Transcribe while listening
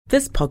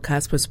This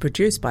podcast was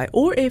produced by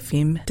OAR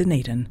FM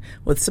Dunedin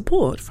with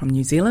support from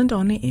New Zealand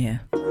On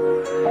Air.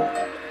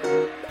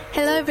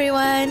 Hello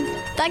everyone.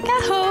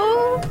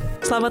 Takaho.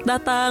 Selamat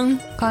datang.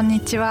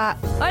 Konnichiwa.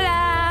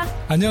 Hola.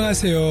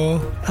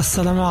 안녕하세요.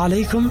 Assalamu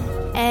alaikum.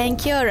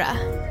 And kia ora.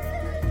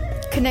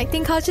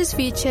 Connecting Cultures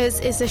Features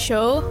is a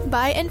show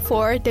by and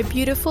for the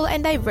beautiful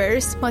and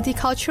diverse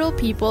multicultural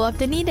people of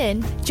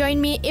Dunedin. Join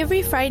me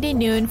every Friday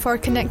noon for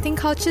Connecting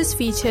Cultures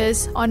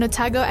Features on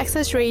Otago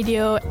Access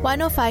Radio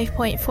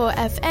 105.4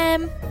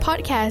 FM,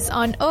 podcast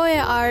on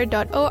oar.org.nz.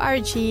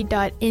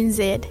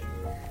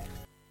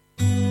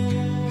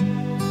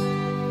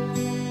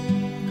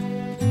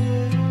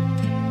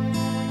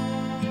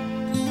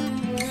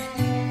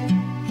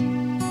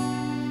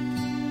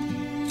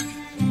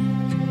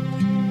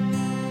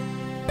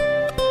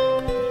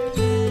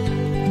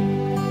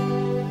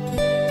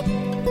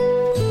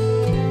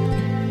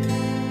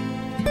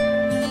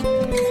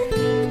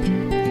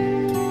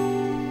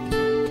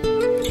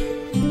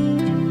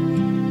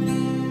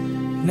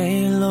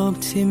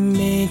ที่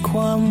มีคว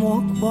ามว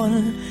กวน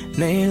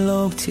ในโล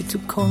กที่ทุ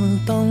กคน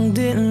ต้อง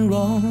ดิ้นร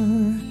น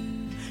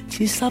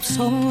ที่ซับ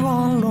ซ้อนร้อ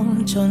นรน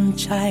จน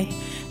ใจ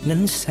นั้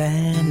นแส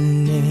น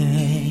เหนื่อ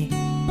ย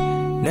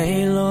ใน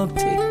โลก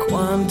ที่คว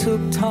ามทุ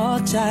กข์ท้อ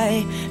ใจ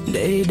ไ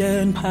ด้เดิ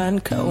นผ่าน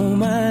เข้า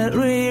มาเ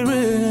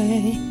รื่อ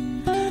ย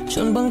ๆจ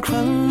นบางค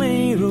รั้งไม่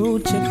รู้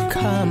จะ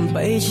ข้ามไป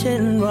เช่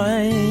นไร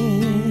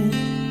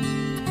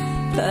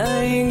แต่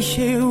ยิ่ง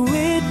ชี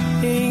วิต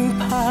ยิ่ง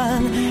ผ่า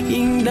น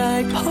ยิ่งได้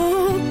พ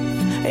บ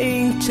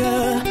ยิ่งเจอ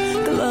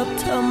กลับ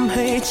ทำใ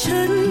ห้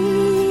ฉัน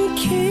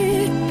คิ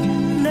ด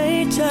ใน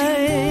ใจ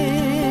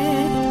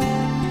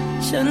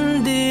ฉัน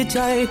ดีใจ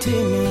ที่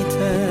มีเธ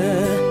อ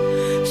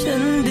ฉั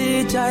นดี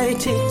ใจ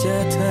ที่เจอ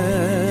เธอ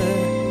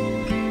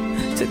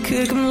เธอคื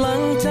อกำลั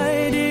งใจ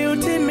เดียว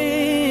ที่มี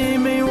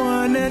ไม่ว่า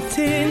นา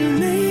ที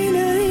ไหน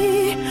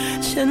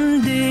ๆฉัน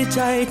ดีใจ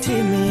ที่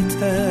มีเธ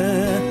อ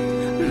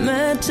แ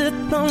ม้จะ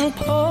ต้อง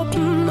พบ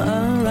อะ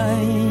ไร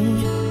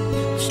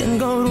ฉัน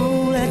ก็รู้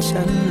และ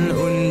ฉัน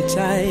อุ่นใจ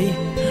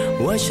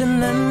ว่าฉัน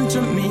นั้นจะ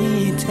มี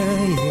เธอ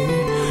อยู่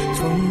ต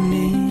รง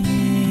นี้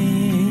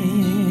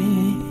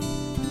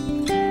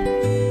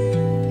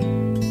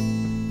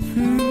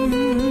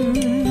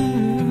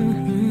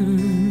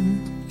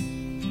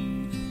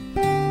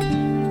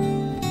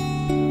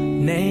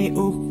ใน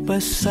อุป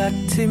สรรค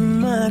ที่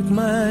มาก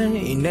มาย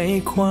ใน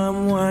ความ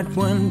หวาดห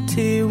วั่น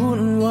ที่วุ่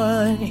นวา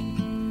ย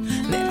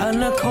ในอ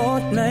นาค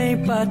ตใน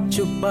ปัจ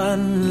จุบัน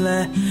แล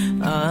ะ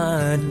อ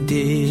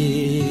ดี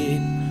ต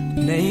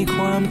ในค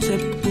วามเจ็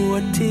บปว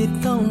ดที่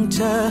ต้องเจ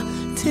อ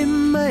ที่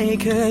ไม่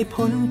เคย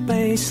พ้นไป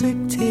สัก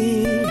ที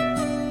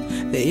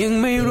แต่ยัง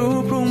ไม่รู้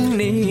พรุ่ง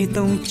นี้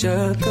ต้องเจ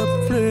อกับ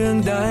เรื่อง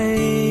ใด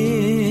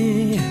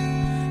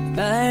แ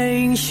ต่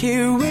ยิ่งชี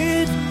วิ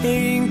ต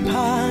ยิ่ง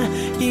ผ่าน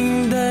ยิ่ง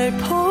ได้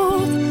พ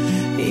บ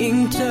ยิ่ง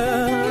เจอ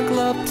ก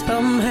ลับท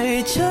ำให้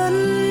ฉัน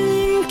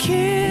ยิ่ง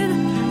คิด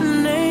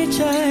ในใ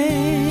จ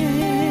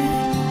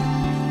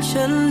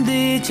ฉัน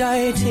ดีใจ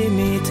ที่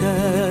มีเธอ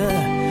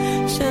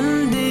ฉัน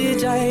ดี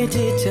ใจ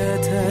ที่เจอ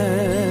เธอ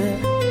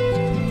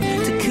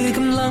เธอคือก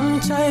ำลัง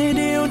ใจเ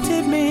ดียว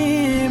ที่มี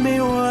ไม่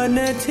ว่าน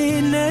าที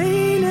ไห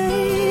น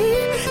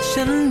ๆ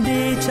ฉัน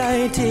ดีใจ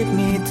ที่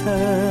มีเธ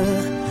อ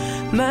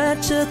แม้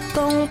จะ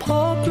ต้องพ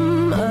บ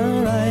อะ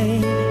ไร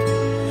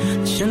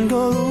ฉัน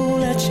ก็รู้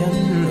และฉัน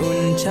อุ่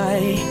นใจ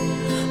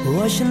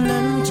ว่าฉัน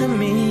นั้นจะ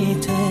มี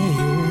เธออ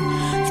ยู่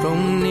ตร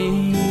งนี้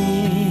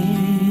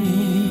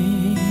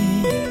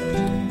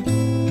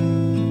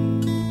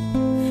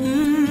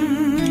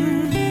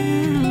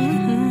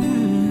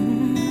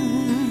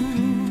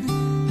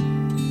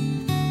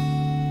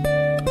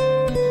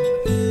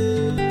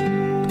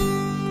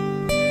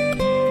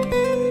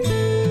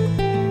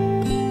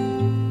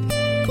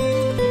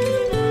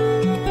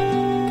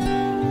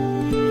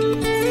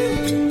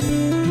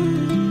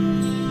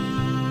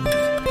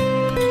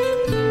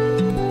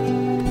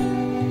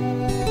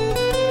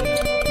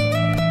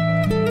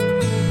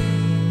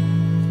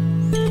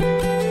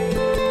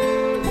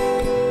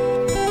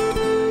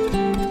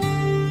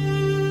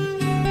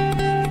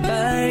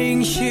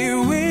ชี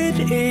วิต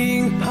ยิ่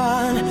งผ่า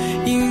น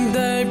ยิ่งไ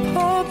ด้พ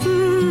บ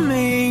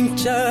ยิ่ง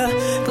เจอ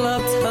กลั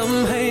บท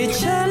ำให้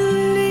ฉัน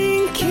ยิ่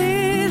งคิ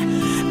ด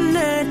แ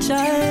น่ใจ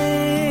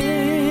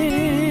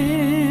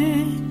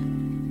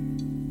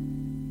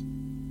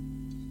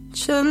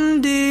ฉัน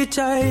ดีใจ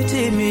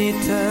ที่มี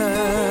เธอ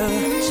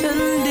ฉัน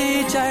ดี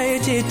ใจ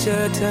ที่เจอ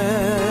เธอ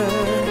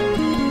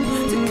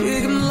เธอคือ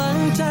กำลัง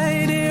ใจ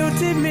เดียว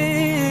ที่มี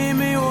ไ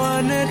ม่ว่า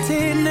นา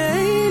ทีไหน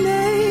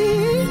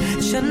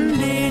ฉัน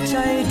ดีใจ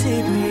ที่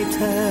มีเธ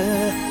อ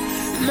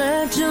แม้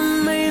จะ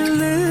ไม่เห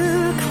ลื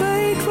อใคร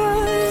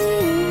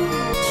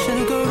ฉัน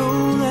ก็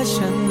รู้และ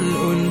ฉัน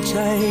อุ่นใจ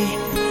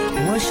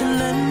ว่าฉัน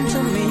นั้นจะ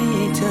มี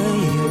เธอ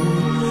อยู่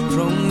ตร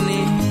ง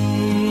นี้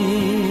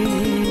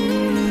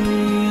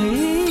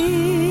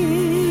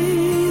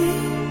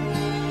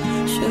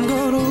ฉันก็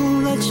รู้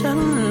และฉัน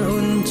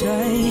อุ่นใจ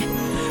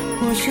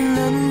ว่าฉัน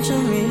นั้นจะ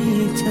มี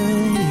เธอ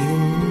อ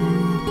ยู่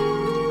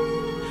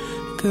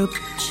กับ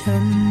ฉั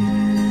น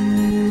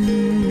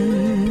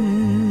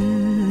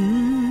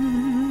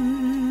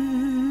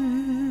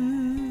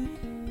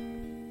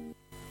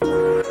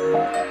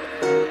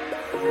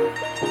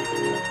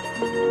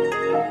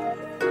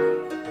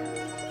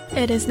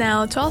It is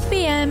now 12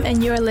 p.m.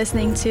 and you are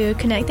listening to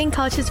Connecting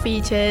Cultures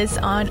Features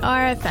on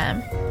RFM.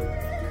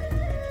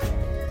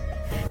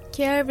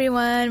 Kia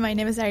everyone, my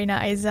name is Arina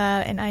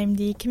Aizal and I'm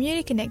the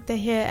Community Connector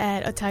here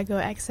at Otago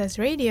Access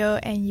Radio,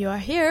 and you are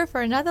here for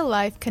another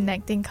live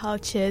Connecting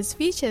Cultures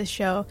Features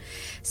show.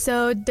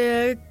 So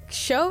the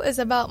show is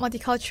about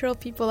multicultural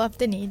people of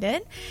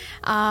Dunedin,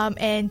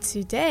 and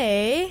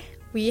today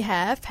we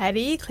have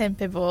Patty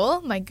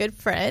Klinpibul, my good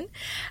friend,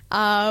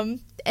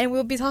 and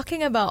we'll be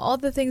talking about all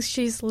the things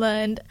she's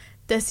learned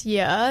this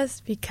year,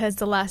 because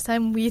the last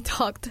time we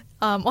talked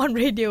on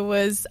radio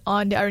was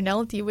on the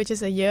RNLT, which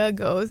is a year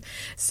ago.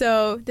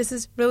 So this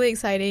is really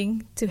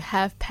exciting to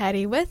have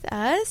Patty with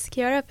us.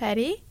 Kia ora,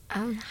 Patty.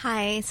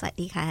 Hi,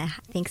 Swatika.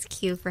 Thanks,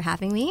 Q, for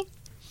having me.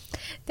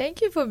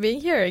 Thank you for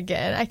being here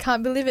again. I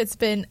can't believe it's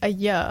been a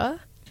year.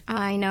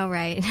 I know,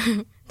 right?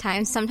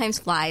 Time sometimes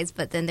flies,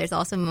 but then there's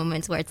also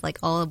moments where it's like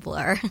all a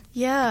blur.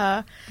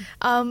 Yeah.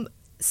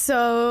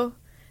 So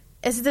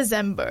it's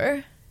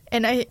December,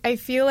 and I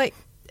feel like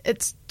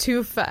it's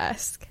too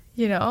fast,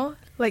 you know?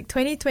 Like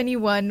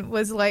 2021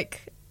 was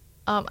like,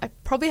 I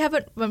probably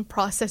haven't even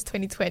processed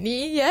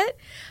 2020 yet,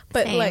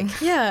 but Same.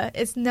 like, yeah,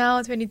 it's now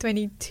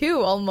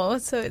 2022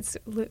 almost, so it's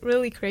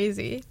really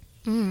crazy.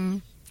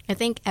 I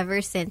think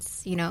ever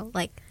since,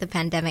 like the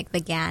pandemic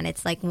began,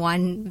 it's like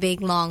one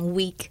big long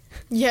week.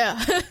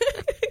 Yeah.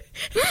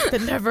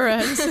 That never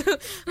ends.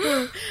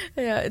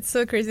 Yeah, it's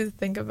so crazy to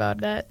think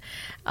about that.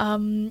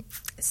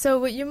 So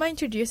would you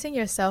mind introducing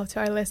yourself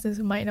to our listeners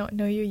who might not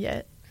know you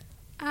yet?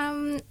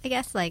 I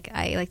guess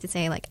I like to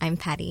say I'm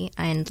Patty,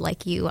 and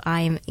like you,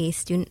 I'm a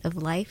student of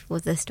life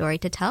with a story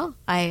to tell.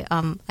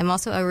 I'm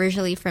also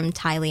originally from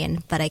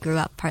Thailand, but I grew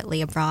up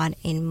partly abroad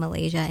in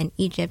Malaysia and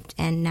Egypt,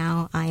 and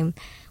now I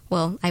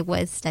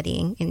was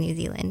studying in New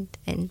Zealand,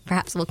 and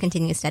perhaps will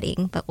continue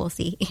studying, but we'll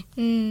see.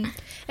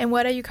 And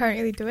what are you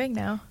currently doing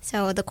now?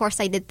 So the course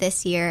I did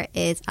this year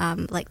is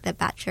the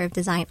Bachelor of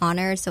Design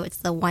Honors. So it's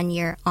the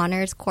 1-year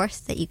honors course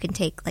that you can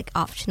take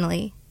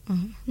optionally.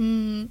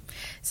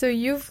 So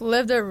you've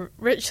lived a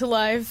rich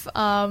life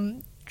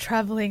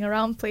traveling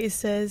around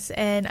places,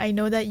 and I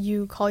know that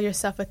you call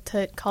yourself a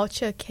third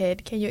culture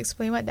kid. Can you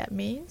explain what that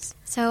means?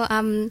 So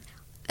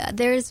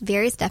there's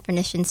various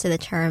definitions to the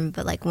term,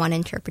 but one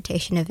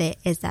interpretation of it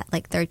is that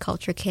third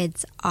culture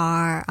kids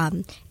are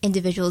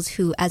individuals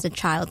who, as a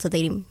child, so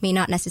they may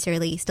not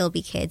necessarily still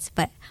be kids,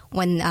 but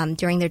when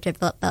during their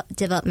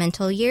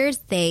developmental years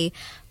they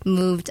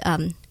moved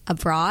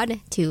abroad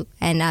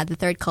and the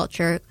third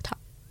culture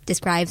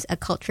describes a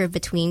culture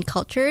between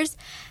cultures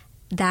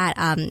that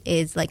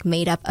is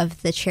made up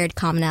of the shared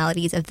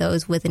commonalities of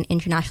those with an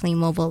internationally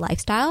mobile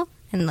lifestyle.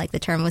 And the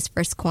term was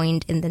first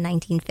coined in the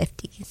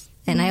 1950s.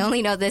 And I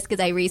only know this because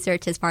I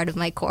researched as part of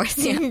my course.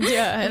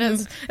 Yeah,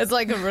 and it's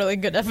a really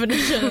good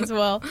definition as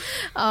well.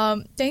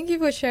 Thank you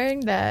for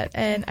sharing that.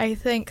 And I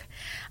think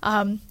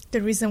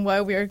the reason why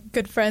we're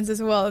good friends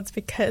as well is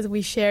because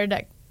we share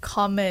that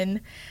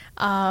common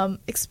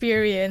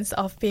experience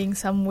of being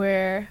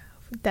somewhere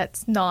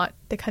that's not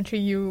the country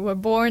you were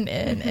born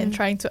in, and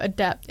trying to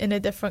adapt in a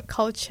different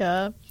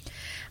culture.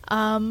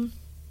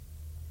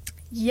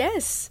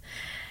 Yes.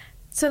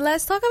 So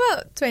let's talk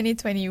about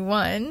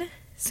 2021.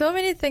 So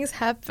many things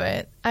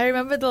happened. I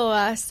remember the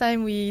last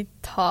time we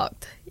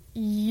talked,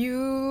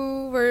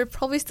 you were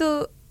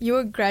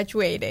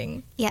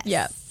graduating. Yes.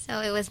 Yeah. So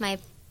it was my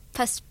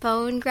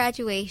postponed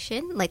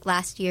graduation.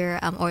 Last year,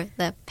 or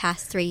the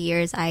past 3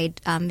 years,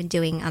 I'd been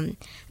doing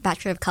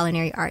Bachelor of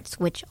Culinary Arts,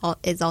 which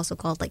is also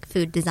called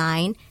food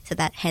design. So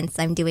that hence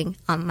I'm doing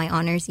my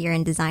honors year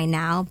in design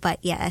now. But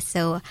yeah,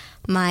 so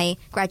my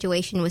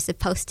graduation was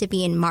supposed to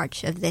be in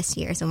March of this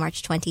year, so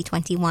March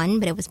 2021,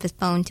 but it was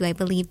postponed to, I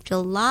believe,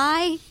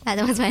 July.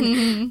 That was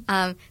when.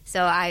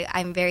 So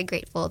I'm very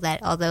grateful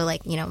that although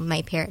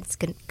my parents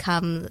couldn't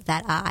come,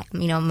 that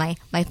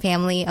my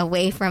family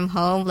away from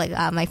home,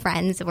 my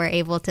friends were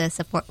able to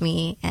support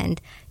me, and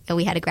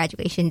we had a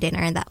graduation dinner,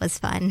 and that was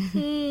fun.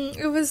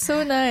 It was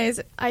so nice.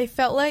 I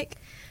felt like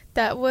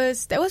that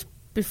was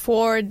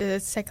before the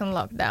second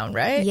lockdown,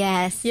 right?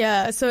 Yes.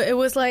 Yeah, so it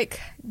was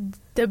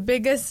the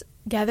biggest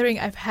gathering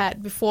I've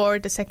had before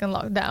the second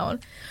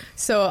lockdown.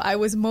 So I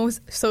was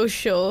most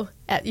social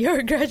at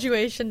your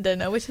graduation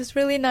dinner, which is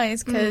really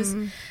nice because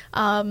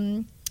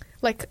all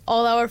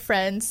our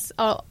friends,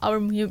 our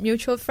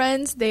mutual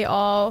friends, they're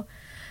all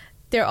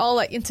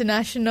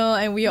international,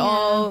 and we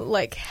all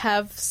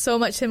have so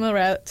much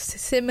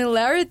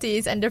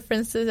similarities and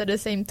differences at the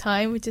same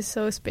time, which is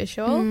so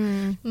special.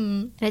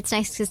 And it's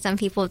nice because some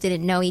people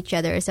didn't know each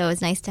other, so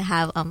it's nice to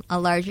have a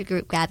larger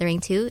group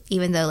gathering too,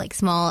 even though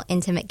small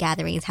intimate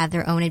gatherings have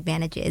their own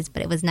advantages,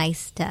 but it was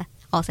nice to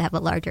also have a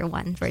larger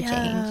one for a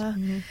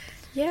change.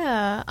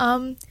 Yeah.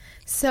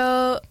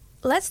 So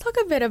let's talk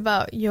a bit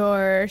about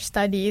your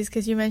studies,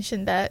 because you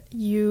mentioned that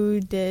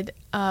you did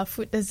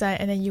food design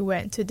and then you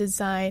went to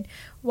design.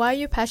 Why are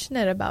you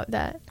passionate about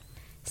that?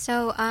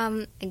 So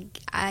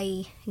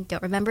I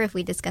don't remember if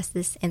we discussed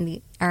this in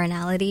the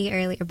orality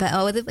earlier,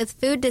 but with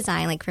food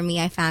design, like for me,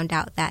 I found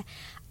out that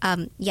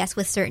yes,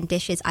 with certain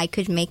dishes, I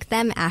could make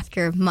them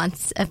after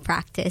months of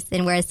practice,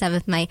 and whereas some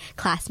of my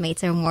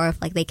classmates are more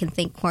of like they can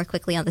think more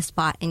quickly on the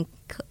spot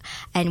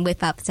and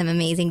whip up some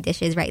amazing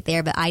dishes right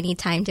there, but I need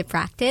time to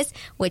practice,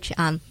 which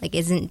like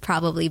isn't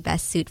probably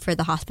best suit for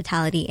the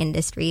hospitality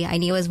industry. I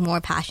knew I was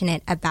more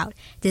passionate about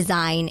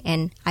design,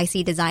 and I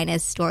see design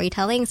as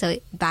storytelling. So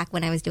back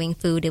when I was doing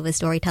food, it was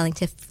storytelling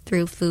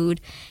through food.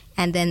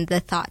 And then the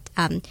thought,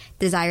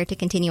 desire to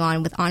continue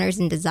on with honors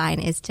in design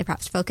is to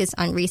perhaps focus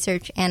on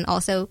research and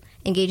also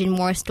engage in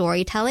more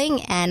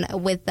storytelling, and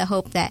with the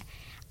hope that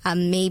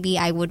maybe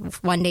I would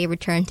one day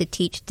return to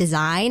teach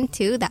design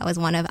too. That was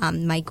one of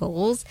my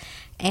goals.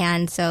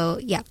 And so,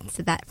 yeah,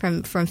 so that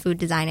from food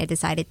design, I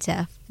decided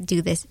to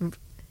do this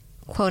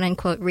quote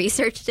unquote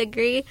research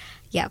degree.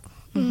 Yep.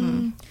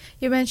 Mm-hmm.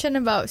 You mentioned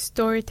about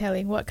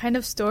storytelling. What kind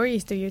of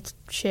stories do you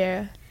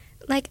share?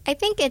 Like, I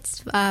think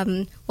it's,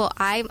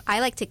 I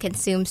like to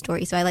consume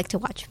stories, so I like to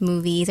watch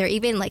movies or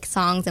even, like,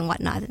 songs and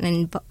whatnot,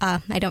 and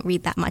I don't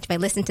read that much, but I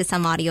listen to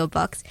some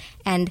audiobooks,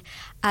 and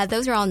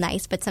those are all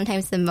nice, but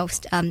sometimes the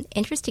most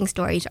interesting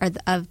stories are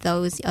of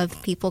those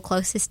of people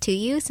closest to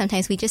you.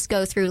 Sometimes we just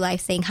go through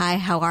life saying, hi,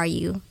 how are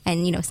you,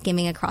 and, you know,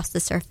 skimming across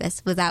the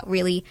surface without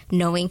really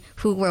knowing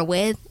who we're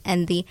with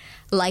and the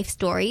life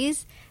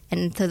stories.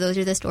 And so those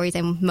are the stories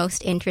I'm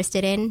most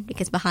interested in,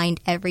 because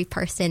behind every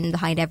person,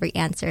 behind every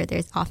answer,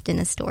 there's often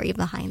a story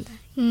behind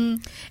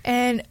that.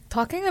 And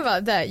talking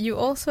about that, you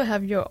also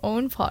have your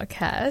own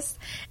podcast.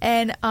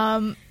 And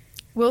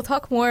we'll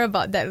talk more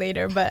about that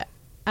later. But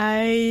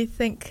I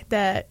think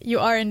that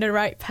you are in the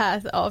right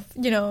path of,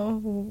 you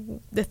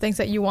know, the things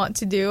that you want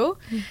to do.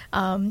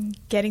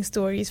 Getting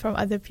stories from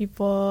other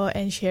people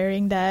and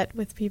sharing that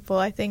with people.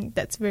 I think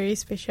that's very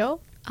special.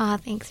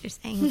 Thanks for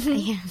saying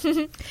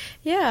that.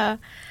 Yeah.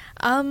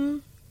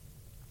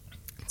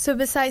 So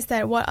besides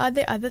that, what are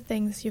the other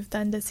things you've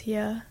done this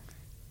year?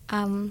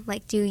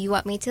 Like, do you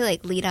want me to,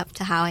 like, lead up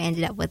to how I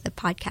ended up with the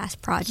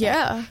podcast project?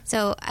 Yeah.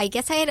 So I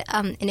guess I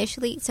had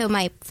initially, so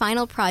my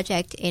final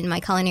project in my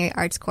culinary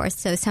arts course,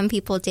 so some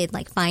people did,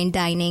 like, fine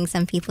dining,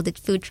 some people did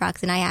food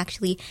trucks, and I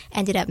actually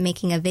ended up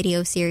making a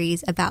video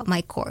series about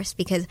my course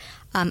because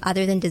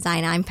other than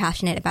design, I'm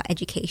passionate about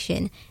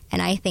education.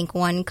 And I think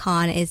one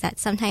con is that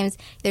sometimes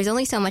there's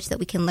only so much that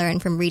we can learn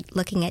from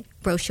looking at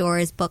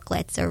brochures,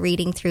 booklets, or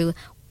reading through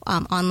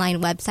online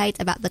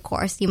websites about the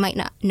course. You might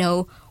not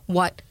know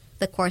what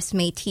the course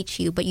may teach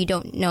you, but you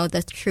don't know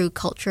the true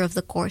culture of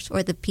the course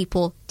or the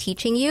people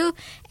teaching you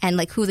and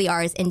like who they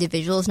are as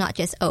individuals, not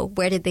just,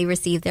 where did they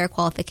receive their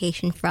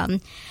qualification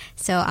from?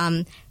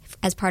 So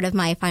as part of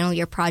my final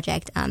year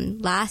project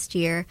last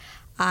year,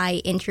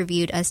 I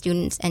interviewed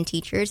students and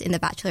teachers in the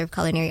Bachelor of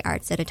Culinary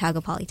Arts at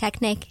Otago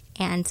Polytechnic.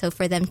 And so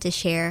for them to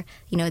share,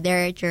 you know,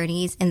 their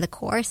journeys in the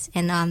course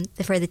and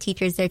for the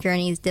teachers, their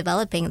journeys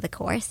developing the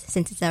course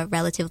since it's a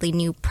relatively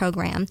new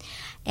program.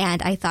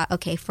 And I thought,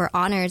 okay, for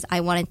honors,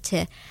 I wanted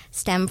to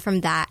stem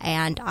from that.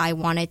 And I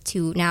wanted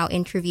to now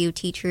interview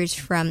teachers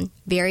from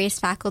various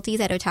faculties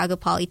at Otago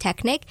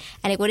Polytechnic.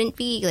 And it wouldn't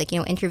be like, you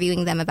know,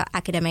 interviewing them about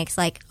academics,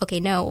 like,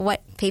 okay, no,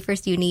 what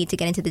papers do you need to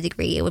get into the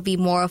degree? It would be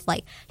more of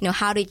like, you know,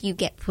 how did you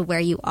get to where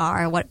you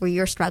are? What were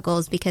your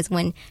struggles? Because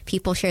when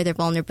people share their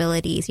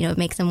vulnerabilities, you know, it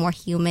makes them more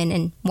human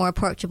and more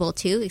approachable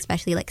too,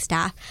 especially like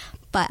staff.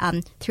 But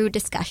through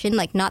discussion,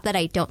 like, not that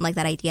I don't like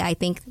that idea. I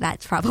think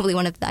that's probably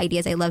one of the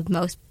ideas I love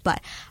most.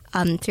 But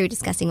through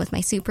discussing with my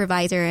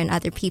supervisor and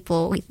other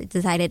people, we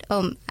decided,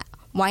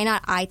 why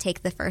not I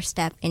take the first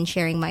step in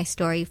sharing my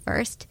story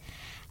first?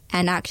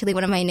 And actually,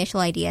 one of my initial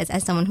ideas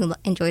as someone who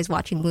enjoys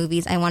watching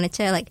movies, I wanted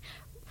to, like,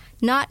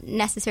 not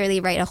necessarily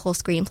write a whole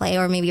screenplay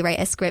or maybe write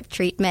a script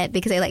treatment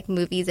because I like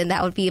movies and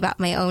that would be about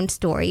my own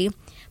story.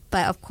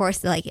 But of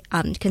course, like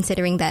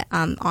considering that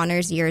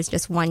honors year is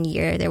just 1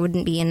 year, there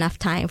wouldn't be enough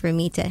time for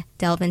me to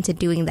delve into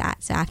doing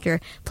that. So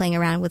after playing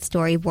around with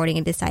storyboarding,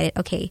 I decided,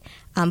 okay,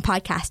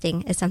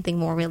 podcasting is something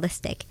more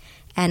realistic.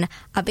 And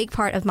a big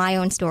part of my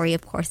own story,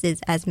 of course, is,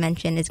 as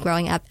mentioned, is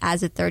growing up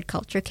as a third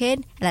culture kid.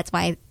 And that's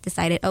why I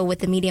decided, with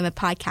the medium of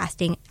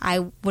podcasting, I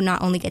would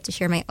not only get to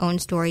share my own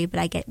story, but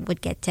I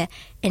would get to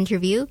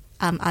interview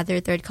other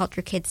third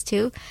culture kids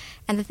too.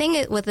 And the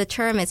thing with the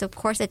term is, of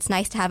course, it's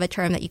nice to have a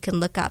term that you can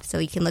look up. So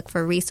you can look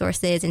for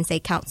resources and say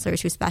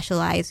counselors who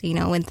specialize, you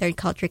know, in third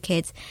culture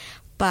kids.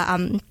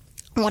 But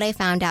what I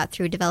found out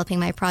through developing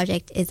my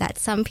project is that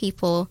some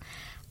people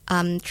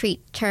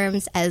treat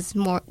terms as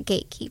more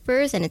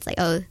gatekeepers, and it's like,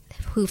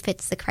 who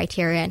fits the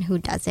criteria and who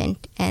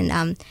doesn't.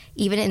 And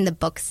even in the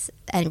books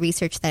and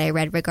research that I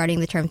read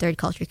regarding the term third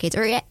culture kids,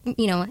 or,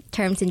 you know,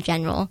 terms in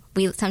general,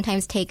 we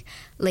sometimes take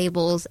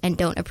labels and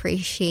don't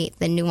appreciate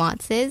the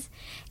nuances.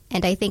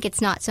 And I think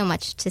it's not so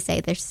much to say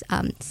there's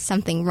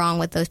something wrong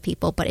with those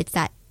people, but it's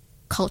that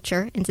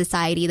culture and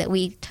society that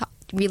we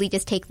really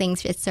just take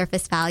things at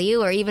surface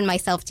value, or even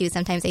myself too.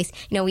 Sometimes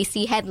we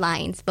see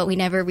headlines, but we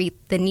never read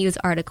the news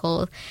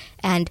article.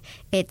 And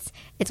it's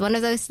one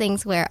of those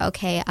things where,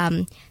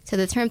 so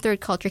the term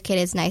third culture kid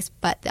is nice,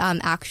 but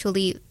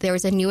actually there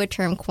was a newer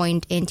term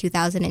coined in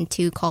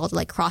 2002 called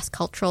like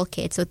cross-cultural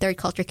kid. So third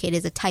culture kid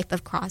is a type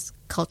of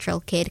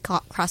cross-cultural kid.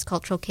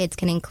 Cross-cultural kids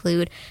can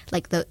include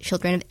like the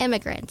children of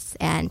immigrants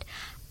and,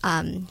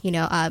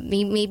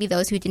 maybe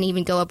those who didn't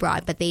even go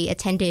abroad, but they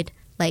attended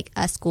like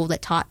a school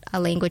that taught a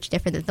language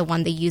different than the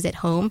one they use at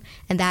home.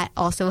 And that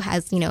also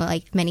has,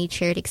 like many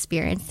shared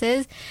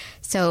experiences.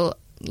 So,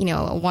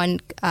 one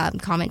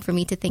comment for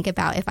me to think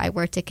about if I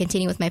were to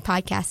continue with my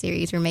podcast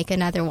series or make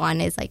another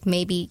one is like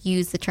maybe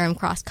use the term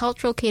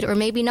cross-cultural kid, or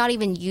maybe not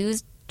even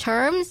use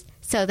terms,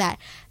 so that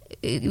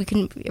we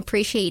can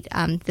appreciate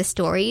the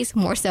stories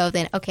more so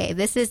than, okay,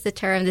 this is the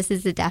term, this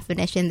is the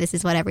definition, this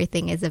is what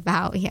everything is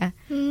about. Yeah.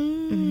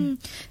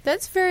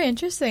 That's very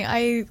interesting.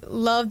 I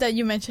love that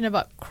you mentioned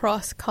about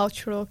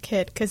cross-cultural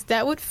kid, because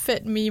that would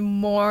fit me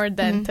more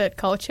than third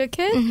culture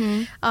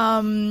kid.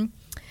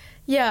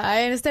 Yeah,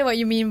 I understand what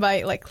you mean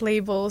by like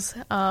labels.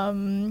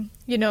 Sometimes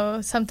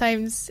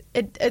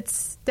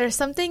there's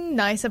something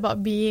nice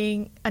about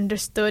being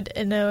understood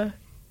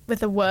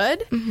with a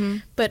word,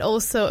 but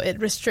also it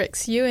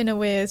restricts you in a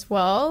way as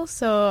well.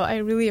 So I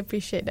really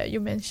appreciate that you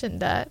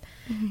mentioned that.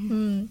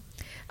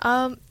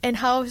 And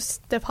how's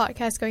the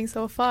podcast going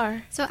so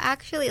far? So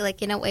actually,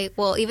 like in a way,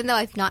 well, even though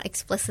I've not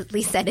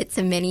explicitly said it's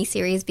a mini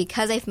series,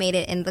 because I've made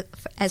it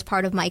as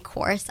part of my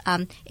course,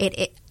 I've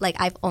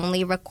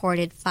only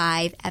recorded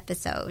 5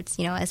 episodes,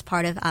 as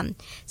part of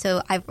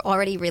so I've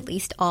already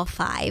released all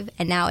 5,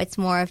 and now it's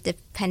more of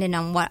dependent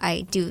on what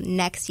I do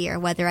next year,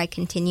 whether I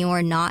continue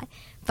or not.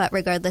 But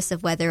regardless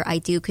of whether I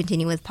do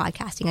continue with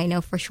podcasting, I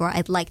know for sure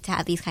I'd like to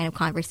have these kind of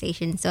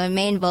conversations. So it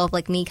may involve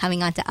like me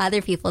coming onto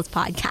other people's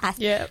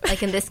podcasts,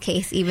 like in this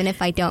case, even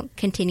if I don't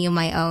continue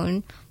my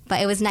own.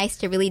 But it was nice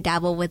to really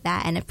dabble with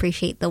that and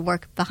appreciate the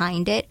work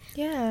behind it.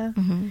 Yeah.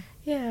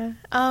 Yeah.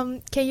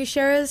 Can you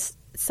share us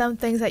some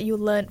things that you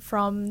learned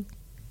from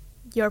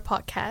your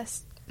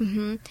podcast?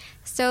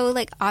 So,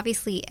 like,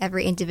 obviously,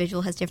 every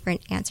individual has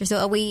different answers.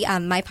 So,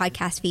 my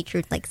podcast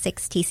featured, like,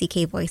 6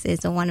 TCK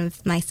voices, so one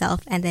of myself,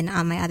 and then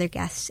my other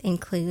guests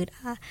include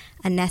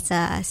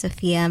Anessa,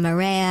 Sophia,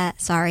 Maria,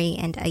 Sari,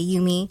 and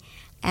Ayumi.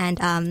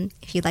 And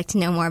if you'd like to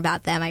know more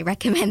about them, I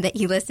recommend that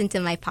you listen to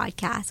my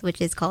podcast,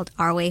 which is called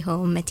Our Way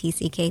Home, a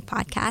TCK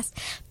podcast.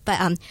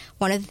 But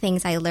one of the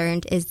things I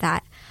learned is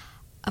that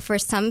for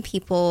some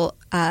people,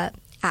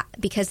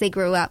 because they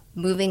grew up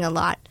moving a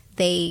lot,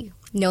 they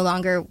no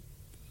longer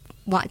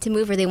want to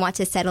move, or they want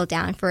to settle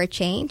down for a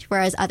change,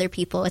 whereas other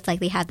people, it's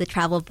like they have the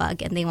travel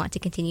bug and they want to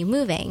continue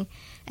moving.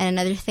 And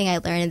another thing I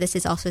learned, and this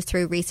is also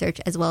through research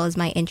as well as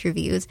my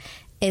interviews,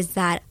 is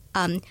that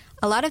a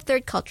lot of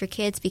third culture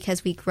kids,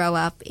 because we grow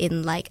up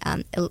in like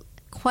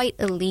quite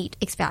elite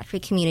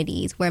expatriate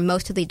communities where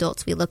most of the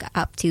adults we look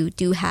up to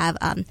do have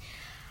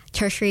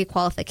tertiary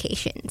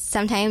qualifications.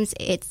 Sometimes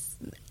it's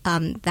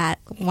that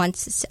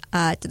once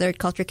third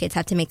culture kids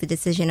have to make the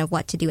decision of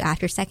what to do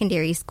after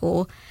secondary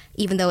school,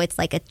 even though it's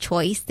like a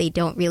choice, they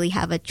don't really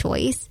have a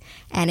choice.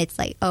 And it's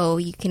like, oh,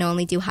 you can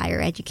only do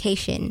higher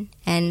education.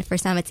 And for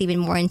some, it's even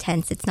more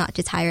intense. It's not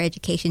just higher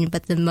education,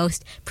 but the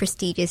most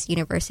prestigious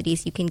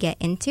universities you can get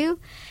into.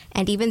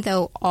 And even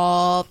though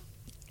all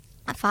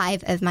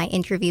 5 of my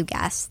interview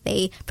guests,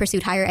 they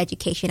pursued higher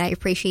education, I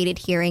appreciated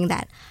hearing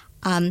that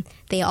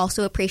they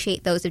also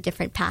appreciate those of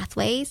different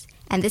pathways.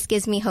 And this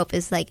gives me hope,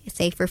 is like,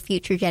 say, for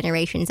future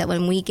generations, that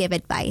when we give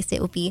advice,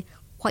 it will be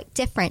quite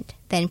different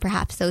than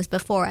perhaps those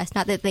before us.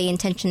 Not that they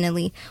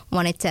intentionally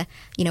wanted to,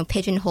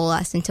 pigeonhole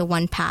us into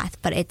one path,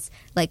 but it's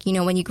like,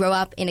 when you grow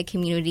up in a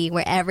community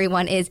where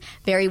everyone is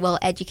very well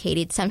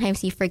educated,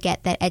 sometimes you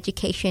forget that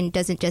education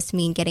doesn't just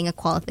mean getting a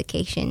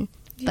qualification.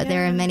 But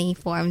there are many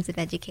forms of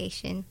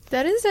education.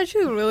 That is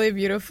actually really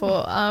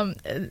beautiful.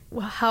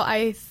 How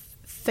I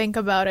think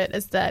about it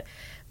is that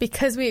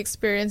because we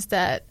experience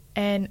that,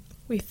 and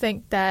we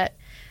think that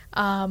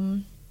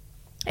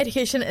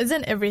education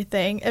isn't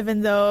everything,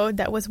 even though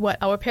that was what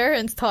our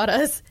parents taught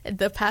us,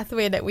 the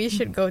pathway that we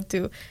should go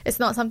to. It's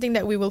not something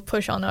that we will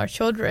push on our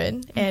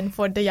children and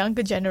for the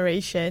younger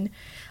generation.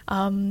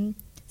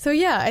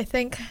 I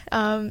think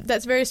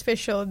that's very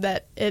special,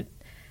 that it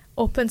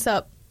opens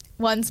up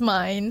one's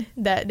mind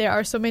that there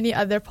are so many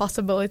other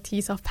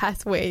possibilities of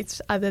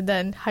pathways other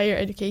than higher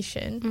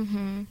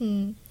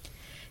education.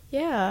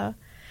 Yeah.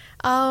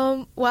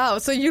 Wow.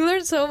 So you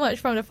learned so much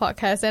from the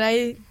podcast, and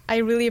I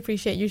really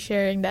appreciate you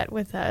sharing that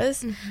with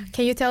us.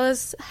 Can you tell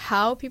us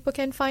how people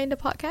can find the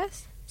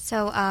podcast?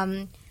 So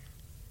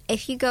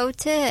if you go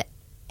to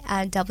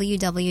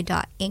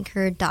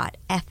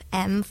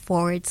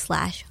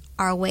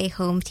www.anchor.fm/Our Way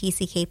Home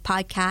TCK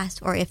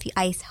podcast, or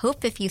I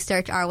hope if you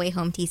search Our Way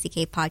Home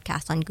TCK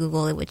podcast on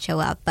Google, it would show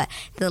up. But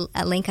the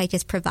link I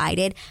just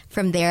provided,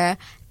 from there,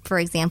 for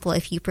example,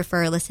 if you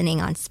prefer listening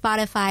on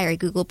Spotify or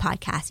Google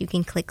Podcasts, you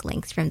can click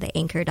links from the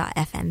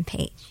anchor.fm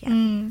page.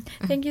 Yeah.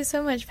 Thank you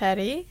so much,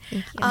 Patty.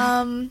 Thank you.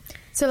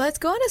 So let's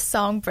go on a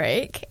song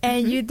break.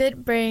 And you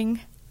did bring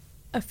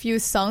a few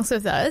songs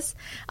with us.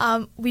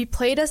 We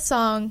played a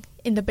song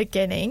in the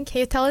beginning. Can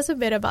you tell us a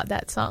bit about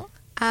that song?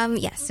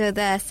 Yes, so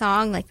the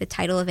song, like the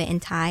title of it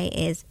in Thai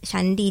is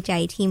Chan Di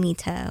Chai Thi Mi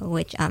Thơ,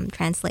 which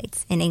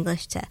translates in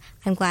English to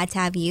I'm glad to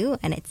have you,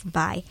 and it's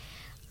by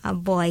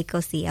Boy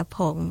Kosia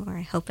Pong, or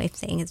I hope I'm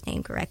saying his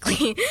name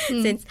correctly,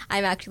 since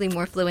I'm actually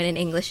more fluent in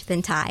English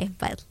than Thai.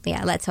 But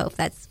yeah, let's hope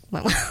that's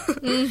went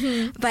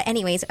well. But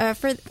anyways,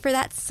 for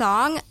that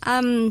song,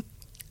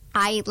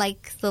 I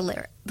like the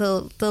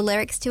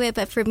lyrics to it,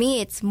 but for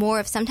me, it's more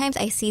of sometimes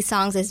I see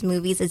songs as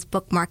movies as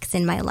bookmarks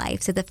in my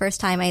life. So the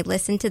first time I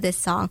listened to this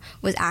song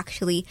was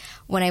actually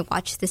when I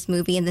watched this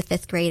movie in the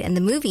 5th grade, and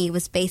the movie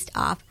was based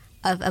off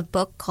of a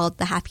book called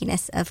The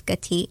Happiness of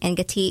Gati, and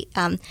Gati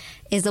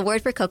is the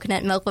word for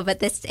coconut milk,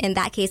 but in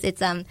that case it's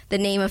the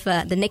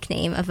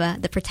nickname of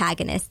the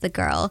protagonist, the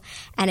girl,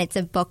 and it's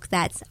a book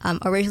that's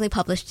originally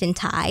published in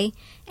Thai.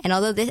 And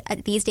although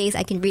these days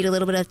I can read a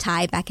little bit of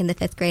Thai, back in the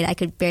 5th grade I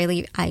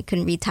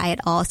couldn't read Thai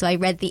at all, so I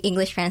read the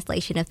English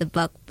translation of the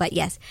book. But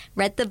yes,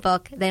 read the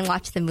book, then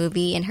watched the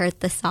movie and heard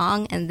the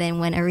song, and then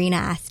when Arena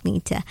asked me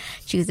to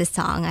choose a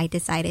song, I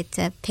decided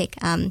to pick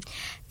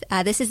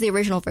this is the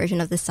original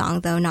version of the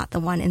song, though not the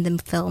one in the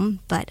film,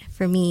 but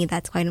for me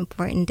that's quite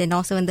important. And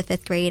also in the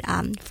 5th grade,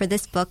 for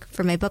this book,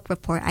 for my book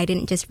report, I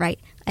didn't just write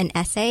an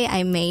essay.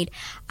 I made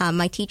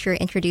my teacher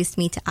introduced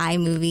me to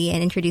iMovie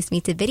and introduced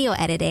me to video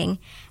editing.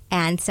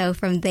 And so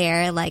from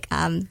there,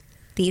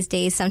 these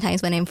days,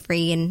 sometimes when I'm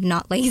free and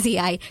not lazy,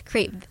 I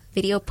create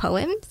video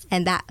poems.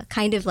 And that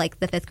kind of like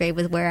the 5th grade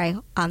was where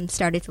I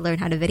started to learn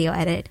how to video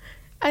edit.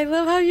 I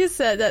love how you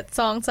said that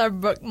songs are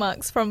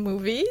bookmarks from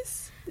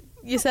movies.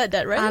 You said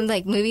that, right?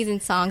 Like movies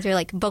and songs are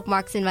like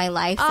bookmarks in my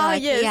life. So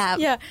yes.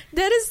 Yeah.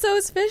 That is so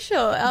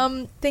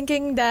special.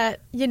 Thinking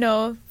that,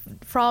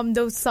 from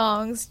those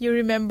songs, you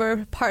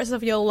remember parts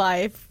of your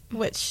life,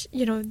 which,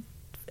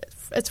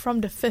 it's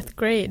from the 5th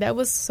grade. That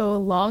was so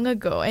long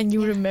ago, and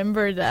you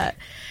remember that.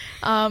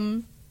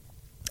 And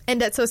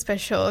that's so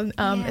special,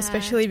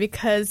 especially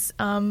because,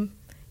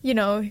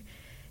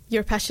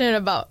 you're passionate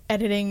about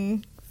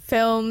editing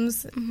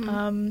films.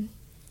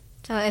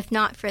 So if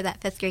not for that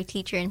 5th grade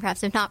teacher, and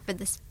perhaps if not for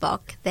this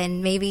book,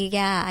 then maybe,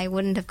 I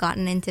wouldn't have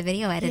gotten into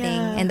video editing.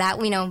 Yeah. And that,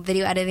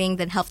 video editing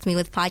then helped me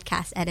with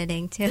podcast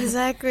editing, too.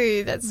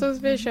 Exactly. That's so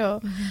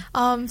special.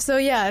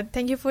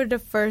 Thank you for the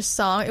first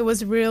song. It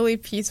was really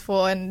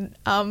peaceful, and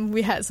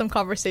we had some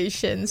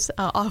conversations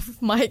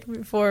off mic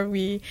before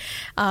we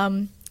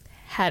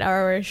had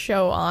our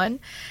show on.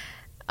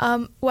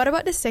 What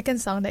about the second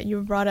song that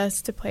you brought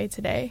us to play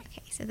today?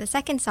 Okay, so the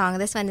second song,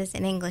 this one is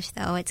in English,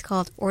 though. It's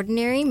called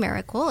Ordinary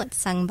Miracle. It's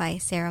sung by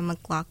Sarah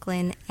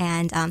McLachlan,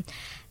 and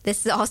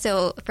this is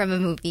also from a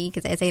movie,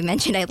 because as I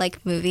mentioned, I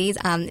like movies.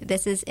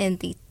 This is in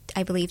the,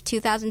 I believe,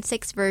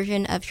 2006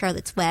 version of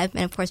Charlotte's Web,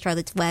 and of course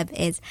Charlotte's Web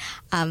is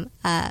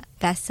a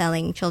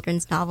best-selling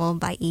children's novel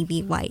by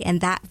E.B. White,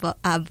 and that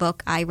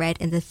book I read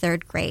in the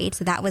 3rd grade,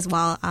 so that was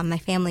while my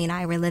family and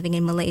I were living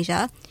in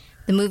Malaysia.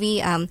 The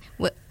movie,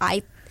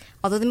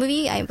 although the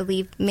movie, I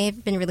believe, may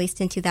have been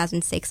released in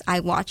 2006, I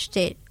watched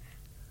it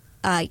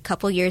a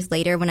couple years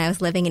later when I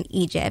was living in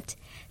Egypt.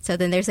 So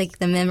then there's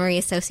the memory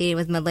associated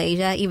with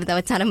Malaysia, even though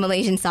it's not a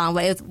Malaysian song,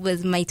 but it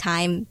was my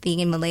time being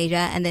in Malaysia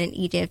and then in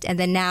Egypt. And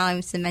then now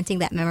I'm cementing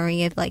that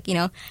memory of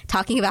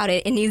talking about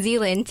it in New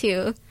Zealand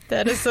too.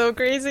 That is so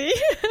crazy.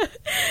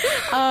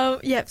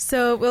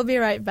 So we'll be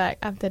right back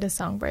after the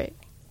song break.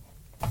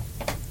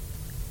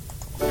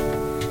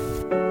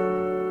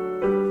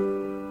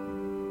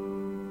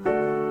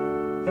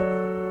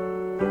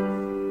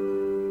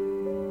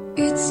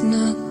 It's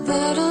not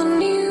that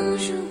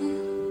unusual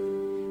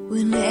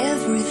when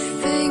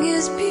everything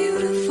is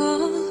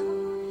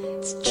beautiful.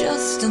 It's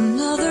just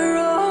another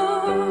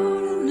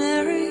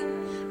ordinary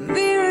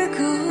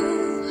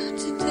miracle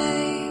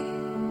today.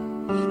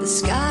 The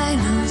sky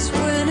knows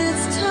when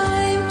it's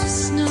time to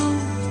snow.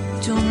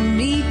 Don't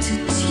need to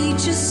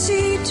teach a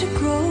seed to grow.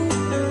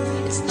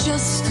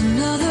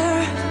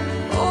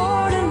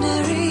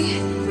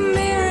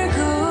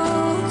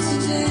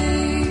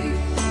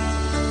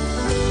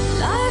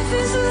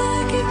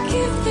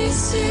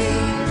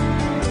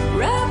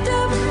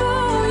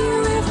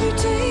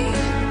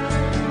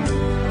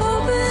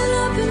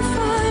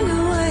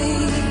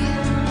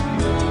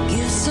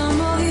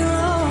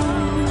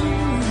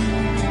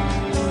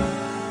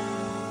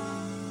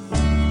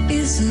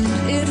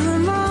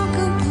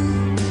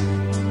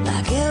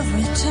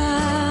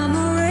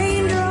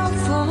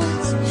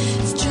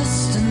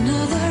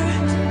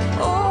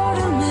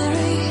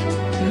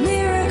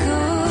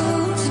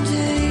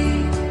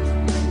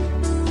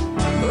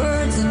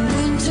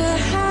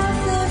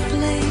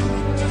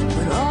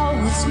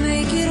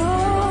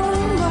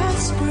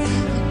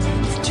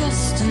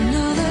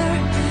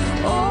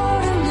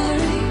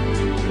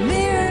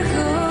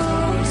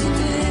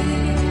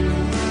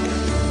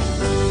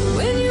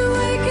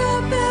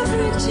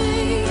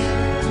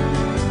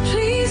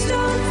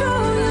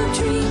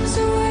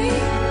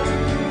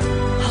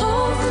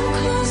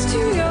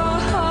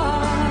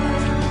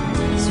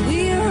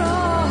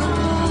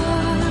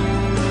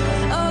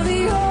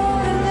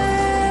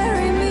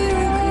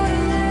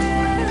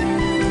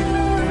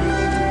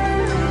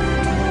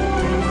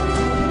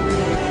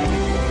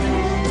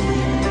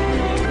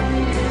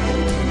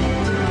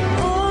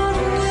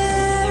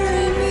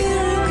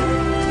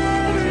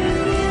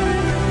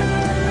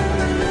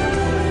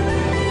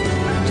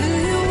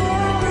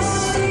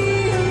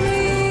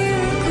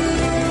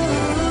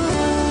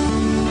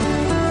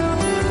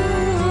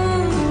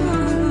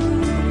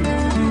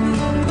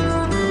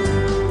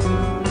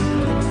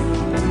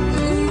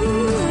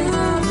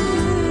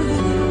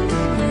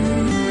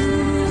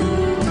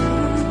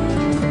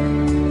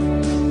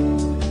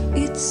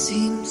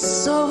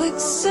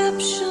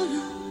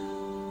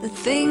 that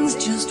things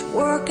just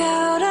work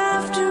out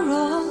after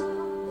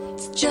all.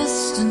 It's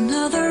just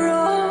another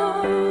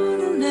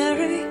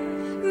ordinary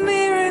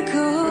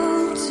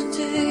miracle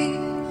today.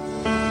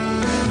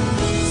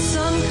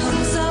 Sun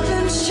comes up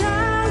and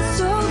shines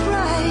so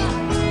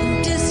bright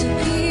and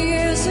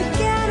disappears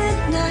again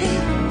at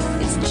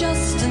night. It's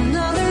just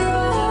another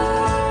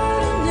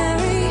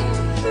ordinary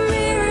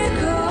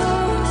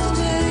miracle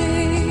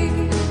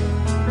today.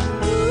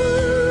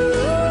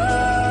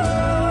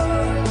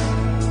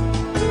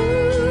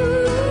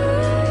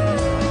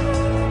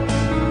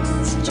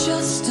 It's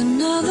just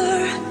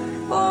another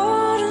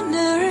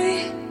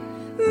ordinary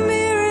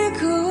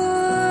miracle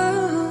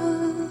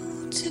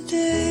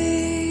today.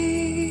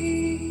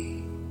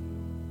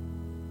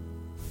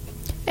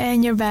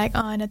 And you're back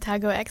on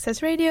Otago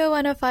Access Radio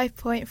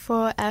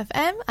 105.4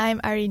 FM. I'm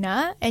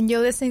Arina, and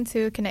you're listening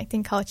to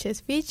Connecting Cultures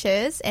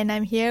Features, and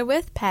I'm here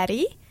with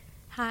Patty.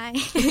 Hi.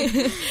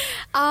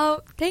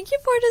 Thank you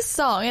for the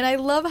song, and I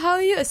love how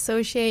you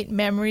associate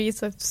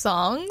memories with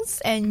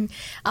songs. And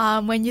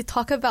when you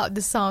talk about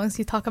the songs,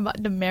 you talk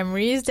about the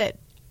memories that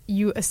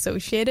you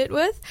associate it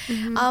with.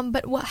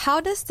 But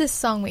how does this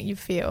song make you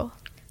feel?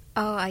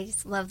 Oh, I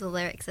just love the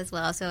lyrics as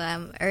well. So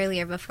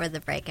earlier before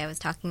the break, I was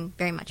talking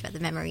very much about the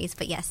memories.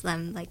 But yes,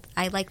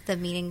 I like the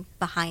meaning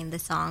behind the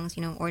songs,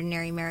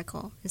 ordinary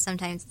miracle. And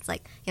sometimes it's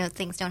like,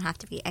 things don't have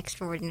to be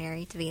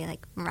extraordinary to be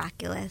like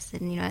miraculous.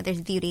 And, there's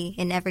beauty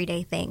in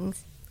everyday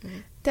things.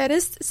 That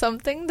is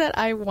something that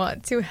I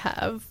want to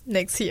have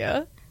next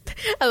year.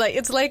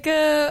 It's like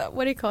a,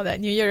 what do you call that,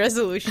 New Year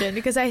resolution,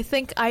 because I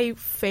think I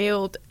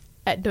failed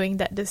at doing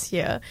that this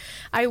year.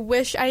 I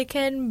wish I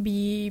can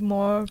be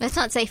more... Let's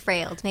not say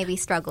frailed, maybe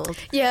struggled.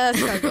 Yeah,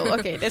 struggle.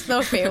 Okay, there's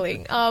no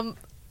failing.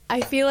 I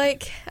feel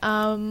like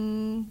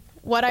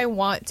what I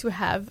want to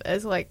have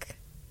is like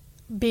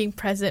being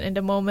present in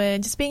the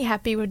moment, just being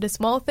happy with the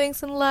small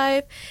things in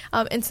life.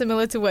 And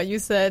similar to what you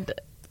said,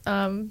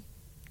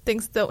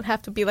 things don't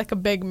have to be like a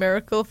big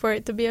miracle for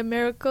it to be a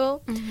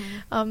miracle.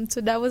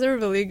 So that was a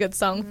really good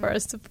song for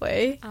us to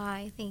play.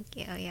 Oh, thank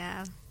you,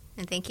 yeah.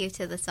 And thank you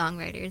to the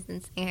songwriters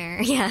and singer.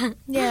 Yeah.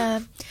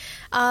 Yeah.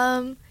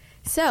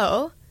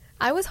 So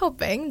I was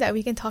hoping that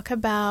we can talk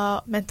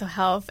about mental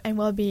health and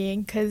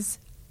well-being, because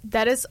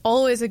that is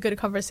always a good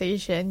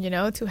conversation,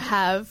 to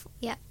have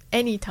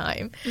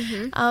anytime.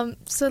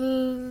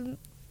 So,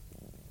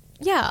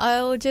 yeah,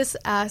 I'll just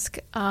ask,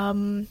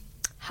 how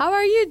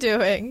are you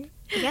doing?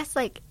 I guess,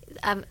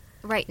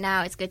 right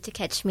now it's good to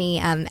catch me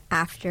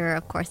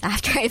after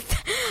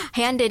I've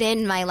handed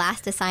in my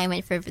last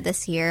assignment for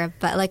this year.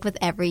 But with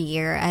every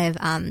year,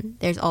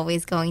 there's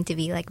always going to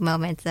be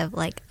moments of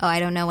I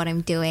don't know what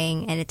I'm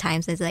doing, and at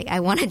times it's I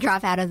want to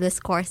drop out of this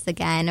course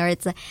again, or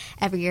it's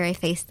every year I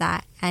face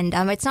that. And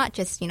it's not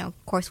just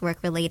coursework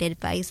related,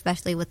 but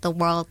especially with the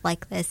world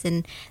like this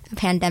and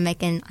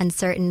pandemic and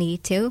uncertainty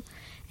too.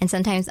 And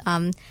sometimes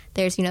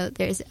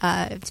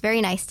it's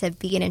very nice to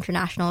be an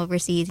international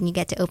overseas and you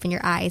get to open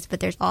your eyes, but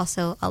there's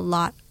also a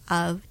lot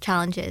of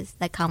challenges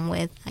that come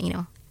with,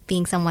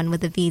 being someone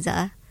with a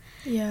visa.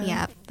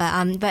 Yeah.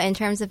 But in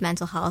terms of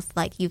mental health,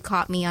 you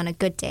caught me on a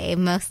good day,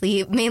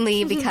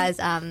 mainly because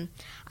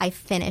I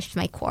finished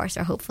my course,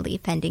 or hopefully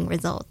pending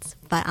results.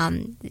 But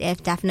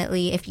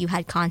if you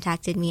had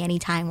contacted me any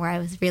time where I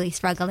was really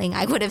struggling,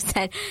 I would have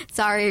said,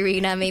 sorry,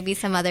 Rena, maybe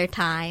some other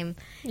time.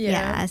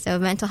 Yeah. So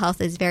mental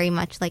health is very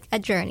much like a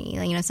journey.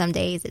 Some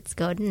days it's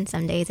good and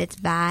some days it's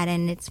bad,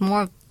 and it's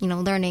more,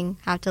 learning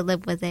how to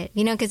live with it,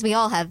 because we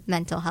all have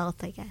mental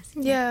health, I guess.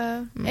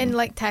 Yeah. And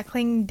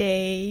tackling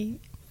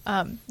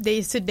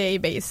days-to-day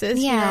basis.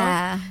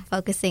 Yeah,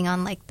 focusing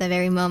on the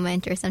very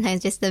moment, or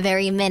sometimes just the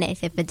very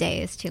minute if a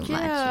day is too much.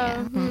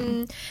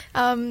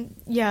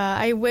 Yeah.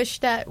 I wish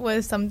that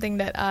was something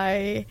that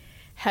I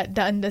had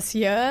done this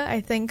year.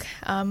 I think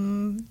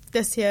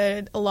this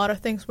year a lot of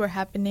things were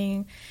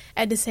happening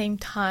at the same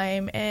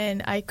time,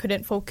 and I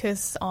couldn't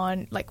focus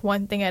on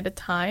one thing at a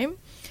time.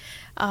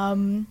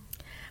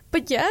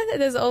 But yeah,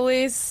 there's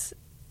always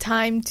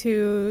time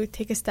to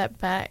take a step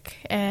back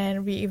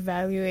and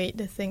reevaluate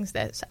the things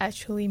that's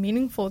actually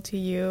meaningful to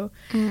you.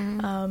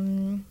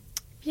 And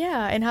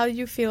how do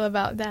you feel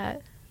about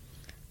that?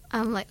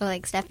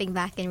 Stepping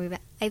back and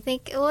I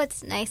think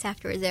it's nice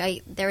afterwards.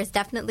 There was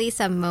definitely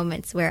some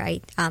moments where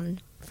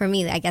for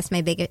me, I guess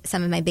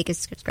some of my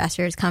biggest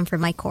stressors come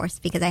from my course,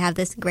 because I have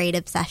this great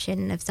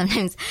obsession of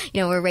sometimes,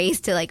 we're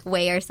raised to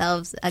weigh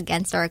ourselves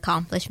against our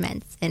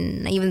accomplishments.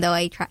 And even though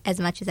I try, as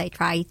much as I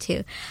try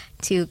to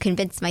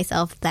convince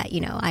myself that,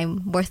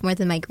 I'm worth more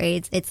than my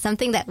grades, it's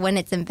something that when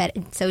it's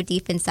embedded so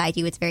deep inside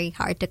you, it's very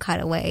hard to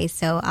cut away.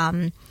 So,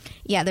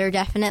 there are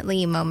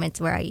definitely moments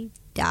where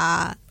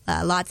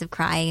lots of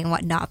crying and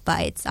whatnot,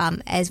 but it's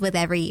as with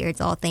every year,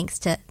 it's all thanks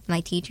to my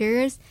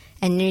teachers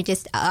and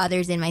just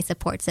others in my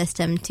support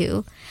system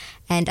too.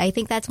 And I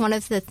think that's one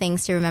of the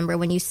things to remember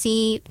when you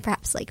see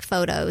perhaps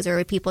photos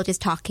or people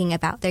just talking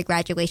about their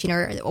graduation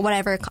or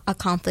whatever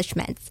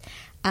accomplishments.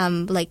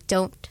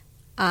 Don't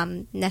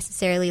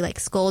necessarily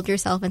scold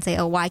yourself and say,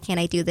 oh, why can't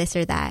I do this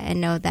or that? And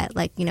know that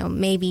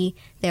maybe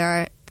there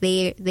are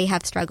they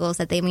have struggles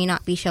that they may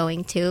not be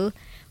showing too,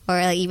 or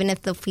like, even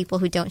if the people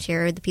who don't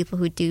share or the people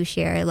who do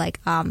share, like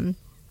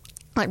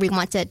we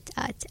want to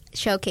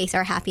showcase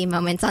our happy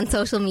moments on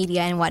social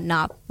media and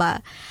whatnot,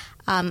 but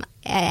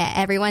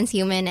everyone's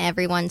human,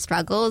 everyone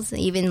struggles,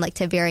 even like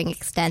to varying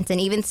extents. And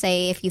even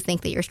say if you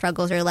think that your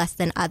struggles are less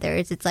than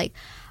others, it's like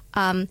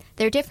there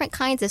are different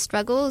kinds of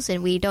struggles,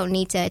 and we don't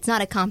need to, it's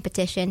not a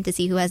competition to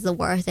see who has the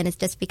worst, and it's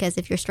just because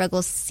if your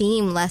struggles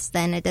seem less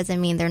than, it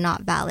doesn't mean they're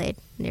not valid.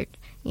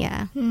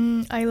 Yeah.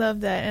 I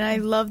love that. And I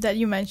love that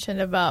you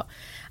mentioned about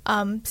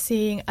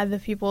seeing other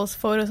people's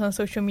photos on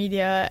social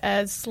media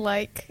as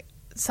like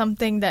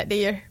something that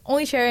they are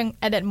only sharing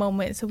at that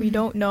moment, so we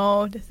don't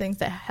know the things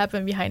that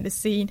happen behind the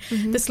scene,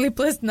 the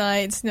sleepless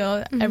nights,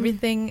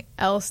 everything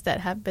else that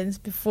happens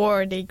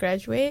before they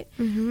graduate.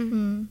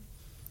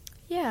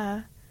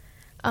 Yeah.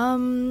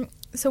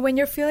 So when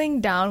you're feeling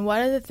down,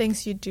 what are the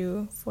things you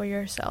do for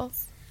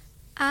yourself?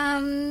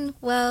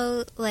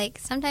 Well, like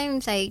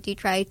sometimes I do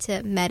try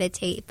to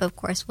meditate, but of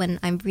course when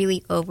I'm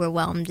really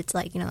overwhelmed, it's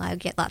like, I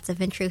get lots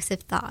of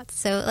intrusive thoughts.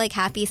 So like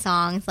happy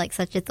songs, like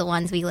such as the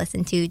ones we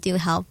listen to, do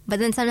help. But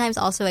then sometimes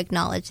also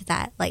acknowledge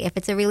that, like, if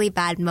it's a really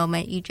bad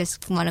moment, you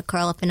just want to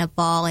curl up in a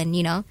ball and,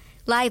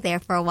 lie there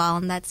for a while,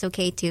 and that's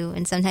okay too.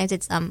 And sometimes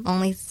it's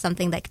only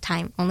something that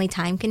only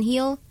time can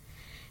heal.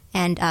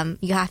 And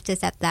you have to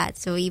accept that.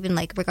 So even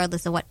like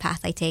regardless of what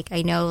path I take,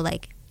 I know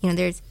like,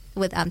 there's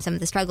with some of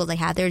the struggles I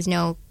have, there's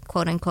no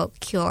quote unquote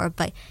cure,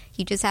 but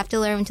you just have to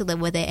learn to live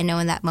with it and know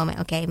in that moment,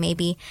 okay,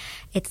 maybe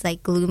it's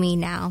like gloomy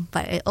now,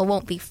 but it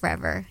won't be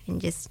forever,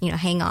 and just,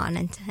 hang on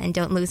and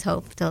don't lose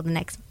hope till the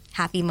next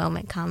happy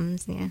moment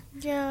comes.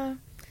 Yeah.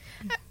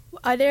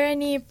 Are there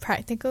any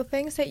practical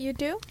things that you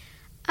do?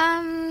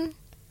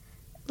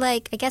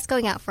 Like, I guess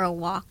going out for a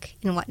walk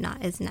and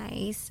whatnot is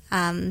nice.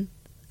 I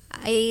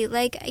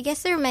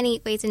guess there are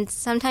many ways, and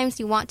sometimes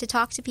you want to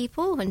talk to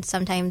people and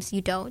sometimes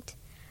you don't.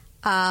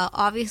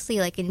 Obviously,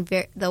 like in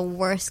the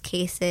worst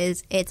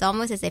cases, it's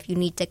almost as if you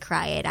need to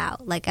cry it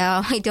out. Like,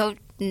 I don't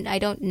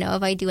know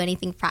if I do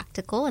anything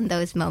practical in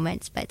those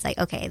moments, but it's like,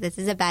 okay, this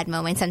is a bad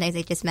moment. Sometimes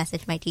I just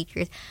message my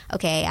teachers,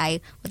 okay, I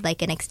would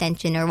like an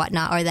extension or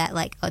whatnot, or that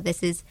like, I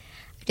just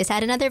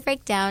had another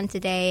breakdown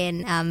today,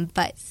 and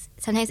but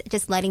sometimes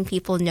just letting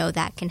people know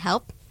that can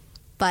help.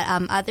 But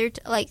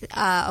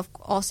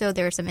also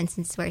there are some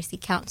instances where I see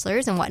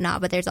counselors and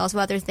whatnot, but there's also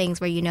other things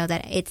where you know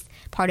that it's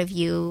part of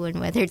you, and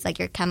whether it's like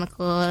your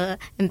chemical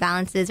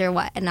imbalances or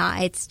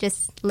whatnot, it's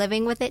just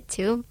living with it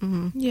too.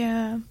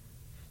 Yeah.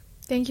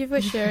 Thank you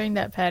for sharing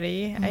that,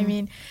 Patty. I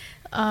mean,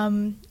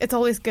 it's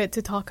always good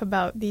to talk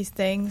about these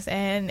things,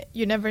 and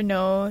you never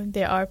know,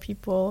 there are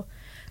people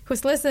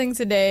who's listening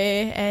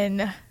today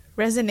and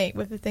resonate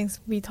with the things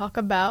we talk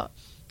about.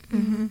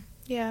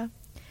 Yeah.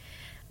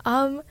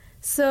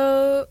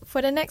 So for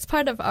the next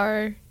part of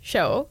our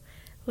show,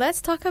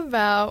 let's talk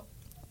about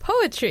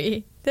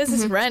poetry. This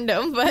is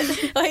random,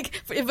 but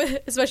like,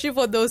 especially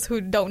for those who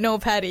don't know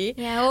Patty.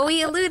 Yeah, well,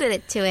 we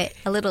alluded to it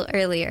a little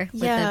earlier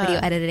with the video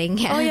editing.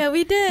 Yeah. Oh yeah,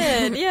 we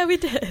did. Yeah, we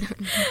did.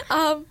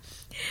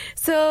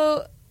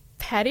 So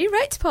Patty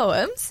writes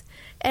poems,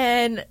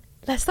 and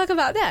let's talk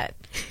about that.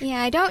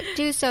 Yeah, I don't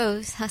do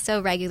so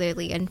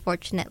regularly,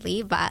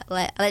 unfortunately, but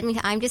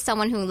I'm just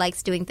someone who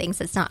likes doing things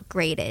that's not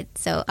graded.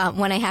 So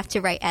when I have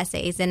to write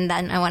essays, and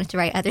then I wanted to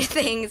write other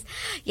things,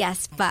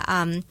 yes. But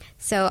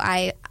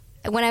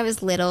when I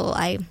was little,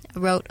 I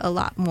wrote a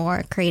lot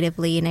more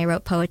creatively, and I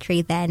wrote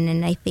poetry then.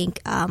 And I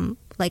think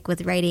like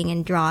with writing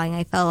and drawing,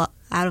 I fell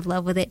out of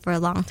love with it for a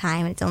long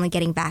time. It's only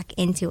getting back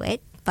into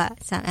it.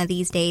 But some of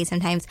these days,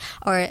 sometimes,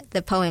 or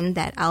the poem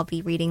that I'll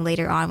be reading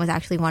later on was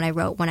actually one I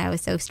wrote when I was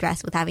so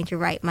stressed with having to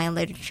write my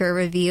literature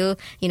review.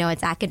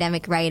 It's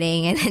academic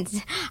writing,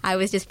 and I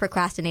was just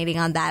procrastinating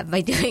on that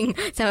by doing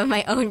some of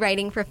my own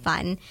writing for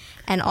fun.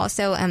 And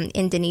also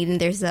in Dunedin,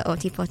 there's the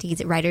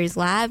Otipoti's Writers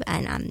Lab,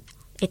 and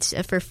it's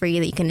for free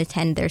that you can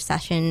attend their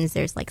sessions.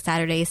 There's like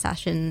Saturday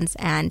sessions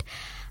and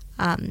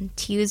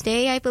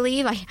Tuesday, I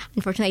believe.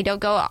 Unfortunately, I don't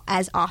go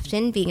as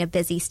often, being a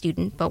busy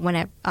student, but when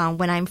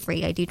I'm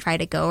free, I do try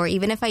to go. Or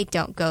even if I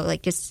don't go,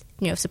 like just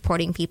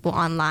supporting people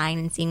online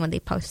and seeing when they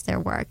post their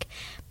work.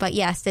 But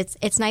yes,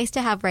 it's nice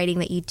to have writing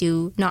that you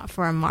do not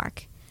for a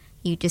mark,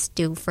 you just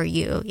do for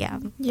you.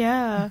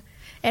 Yeah.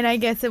 And I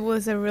guess it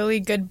was a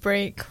really good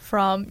break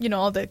from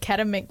all the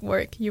academic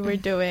work you were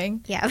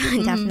doing. Yeah,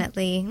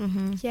 definitely.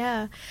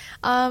 Yeah.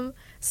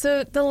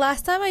 So the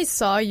last time I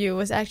saw you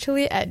was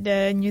actually at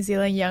the New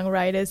Zealand Young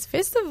Writers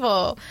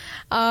Festival.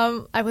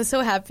 I was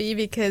so happy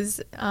because,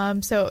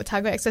 so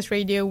Otago Access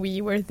Radio, we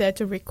were there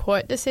to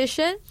record the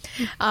session.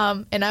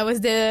 And I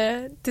was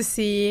there to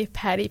see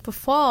Patty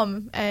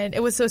perform. And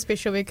it was so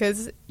special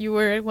because you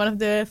were one of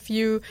the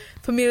few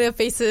familiar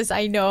faces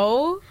I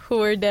know who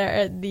were there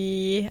at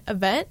the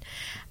event.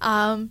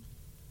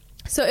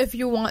 So if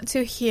you want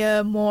to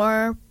hear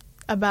more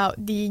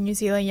about the New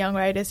Zealand Young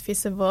Writers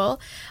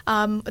Festival,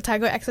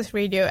 Otago Access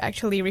Radio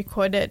actually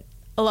recorded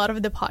a lot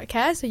of the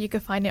podcasts, so you can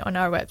find it on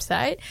our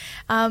website.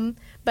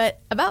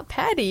 But about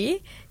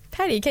Patty,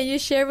 Patty, can you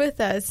share with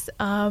us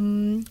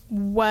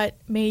what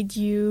made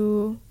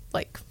you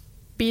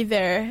be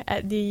there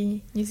at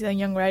the New Zealand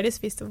Young Writers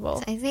Festival?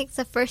 So I think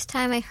the first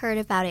time I heard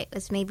about it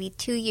was maybe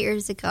 2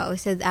 years ago.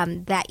 So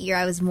that year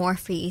I was more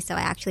free, so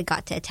I actually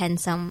got to attend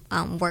some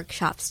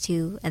workshops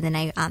too. And then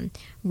I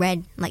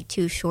read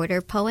 2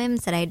 shorter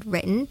poems that I'd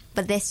written.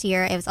 But this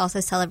year it was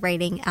also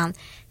celebrating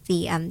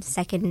the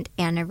second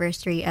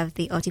anniversary of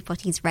the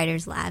Otipoti's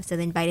Writers Lab. So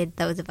they invited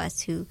those of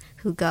us who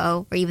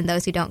go, or even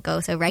those who don't go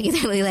so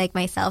regularly like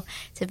myself,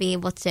 to be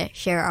able to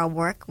share our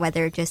work,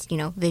 whether just,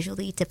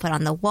 visually to put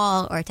on the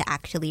wall or to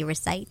actually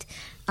recite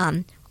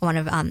an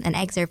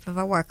excerpt of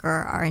our work or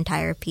our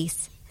entire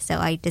piece. So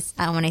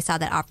when I saw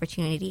that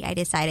opportunity, I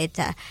decided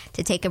to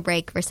take a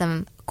break for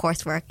some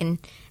coursework and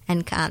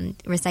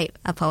recite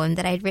a poem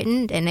that I'd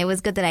written. And it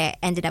was good that I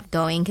ended up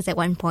going, because at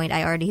one point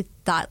I already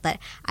thought that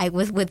I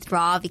would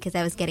withdraw because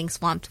I was getting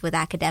swamped with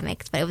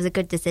academics. But it was a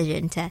good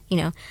decision to,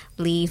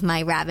 leave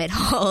my rabbit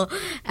hole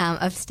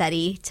of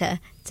study to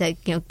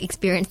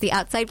experience the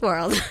outside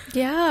world.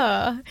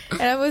 Yeah.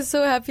 And I was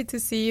so happy to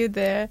see you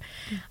there.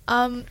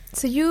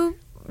 So you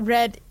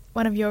read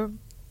one of your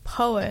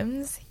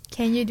poems.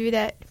 Can you do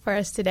that for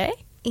us today?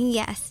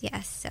 Yes.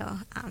 So,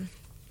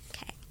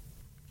 okay.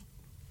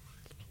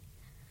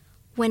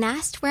 When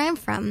asked where I'm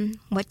from,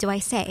 what do I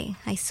say?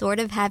 I sort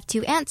of have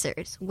 2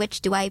 answers.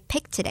 Which do I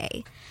pick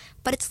today?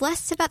 But it's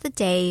less about the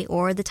day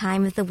or the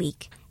time of the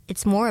week.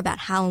 It's more about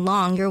how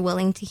long you're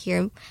willing to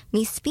hear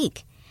me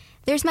speak.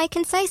 There's my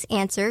concise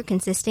answer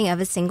consisting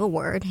of a single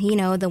word,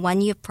 the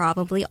one you've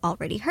probably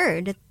already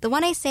heard, the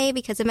one I say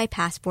because of my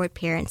passport,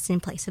 parents,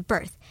 and place of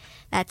birth,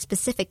 that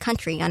specific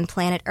country on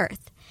planet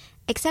Earth.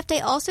 Except I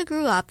also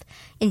grew up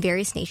in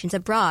various nations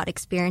abroad,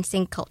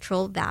 experiencing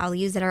cultural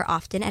values that are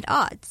often at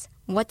odds.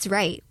 What's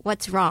right?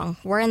 What's wrong?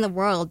 Where in the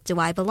world do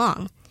I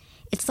belong?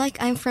 It's like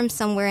I'm from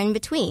somewhere in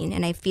between,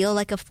 and I feel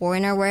like a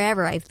foreigner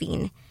wherever I've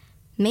been.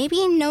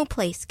 Maybe no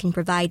place can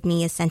provide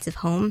me a sense of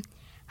home.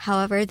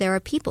 However, there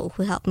are people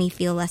who help me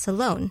feel less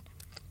alone.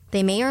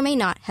 They may or may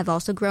not have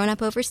also grown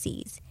up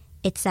overseas.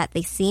 It's that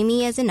they see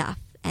me as enough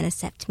and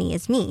accept me,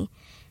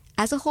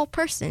 as a whole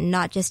person,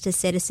 not just a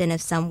citizen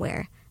of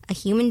somewhere, a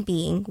human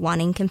being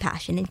wanting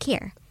compassion and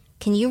care.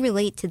 Can you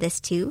relate to this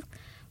too?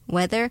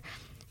 Whether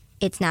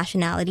it's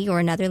nationality or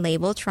another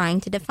label trying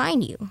to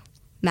define you,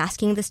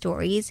 masking the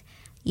stories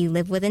you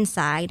live with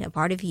inside, a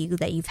part of you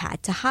that you've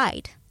had to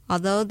hide.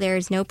 Although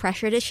there's no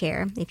pressure to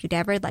share, if you'd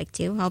ever like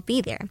to, I'll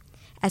be there,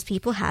 as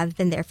people have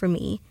been there for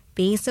me.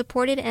 Being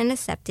supported and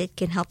accepted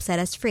can help set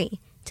us free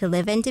to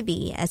live and to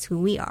be as who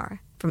we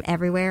are, from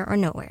everywhere or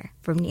nowhere,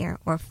 from near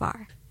or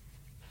far.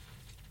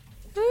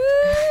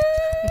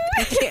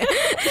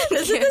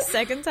 This is the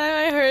second time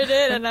I heard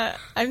it, and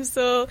I'm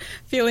still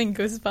feeling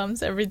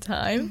goosebumps every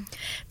time.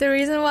 The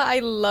reason why I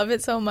love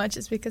it so much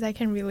is because I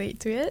can relate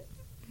to it.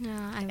 No,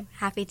 I'm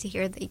happy to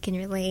hear that you can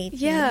relate.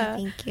 Yeah.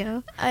 Thank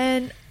you.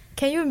 And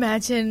can you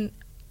imagine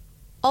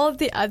all of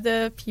the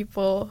other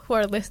people who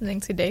are listening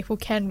today who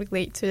can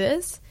relate to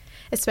this,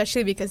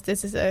 especially because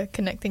this is a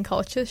Connecting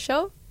Cultures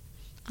show?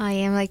 I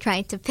am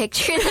trying to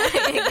picture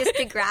that just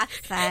to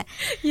grasp that.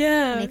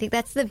 Yeah. And I think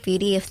that's the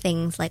beauty of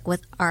things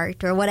with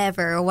art or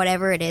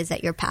whatever it is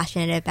that you're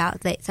passionate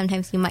about, that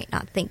sometimes you might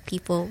not think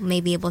people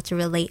may be able to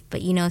relate,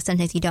 but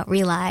sometimes you don't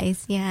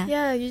realize. Yeah.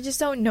 Yeah, you just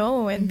don't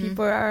know, and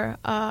people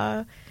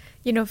are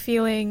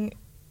feeling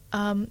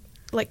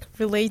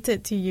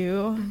related to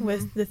you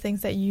with the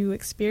things that you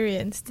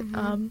experienced.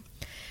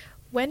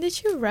 When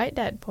did you write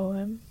that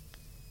poem?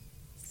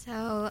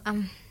 So,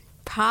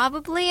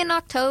 probably in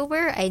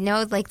October. I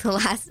know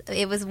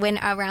it was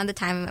around the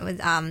time I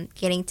was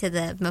getting to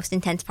the most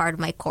intense part of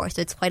my course,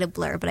 so it's quite a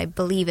blur, but I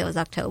believe it was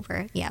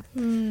October. Yeah.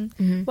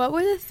 What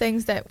were the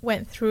things that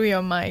went through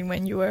your mind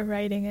when you were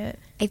writing it?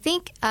 I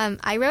think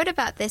I wrote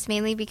about this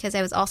mainly because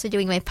I was also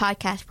doing my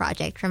podcast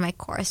project for my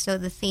course, so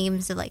the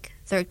themes of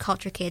third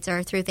culture kids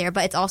are through there,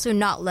 but it's also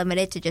not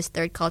limited to just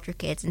third culture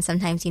kids. And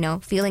sometimes,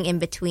 feeling in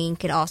between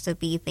could also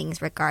be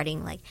things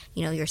regarding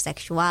your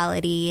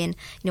sexuality and,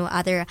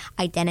 other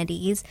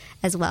identities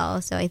as well.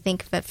 So I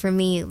think that for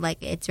me,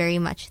 it's very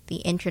much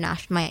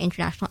my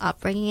international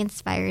upbringing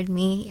inspired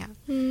me.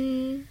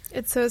 Yeah.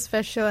 It's so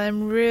special.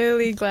 I'm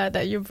really glad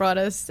that you brought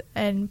us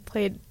and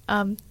played,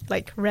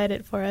 read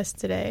it for us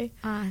today.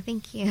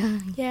 Thank you.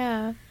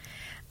 Yeah.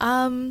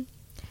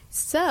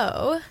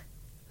 So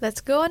let's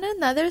go on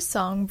another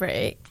song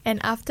break, and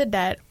after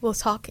that, we'll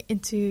talk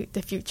into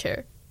the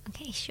future.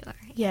 Okay, sure.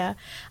 Yeah.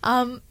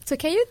 So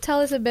can you tell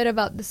us a bit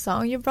about the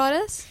song you brought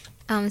us?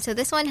 So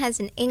this one has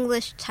an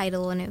English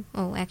title, and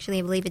actually,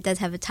 I believe it does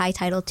have a Thai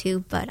title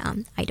too, but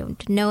I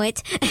don't know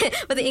it.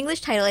 But the English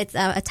title, it's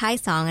a Thai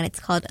song, and it's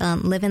called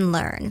 "Live and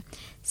Learn."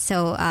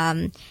 So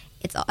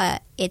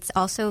it's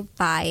also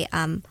by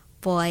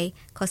Boy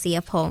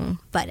Kosiapong,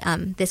 but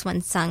this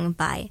one's sung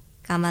by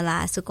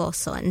Kamala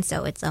Sukoson,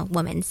 so it's a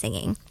woman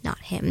singing, not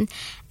him.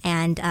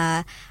 And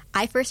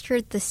I first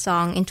heard this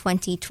song in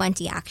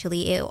 2020.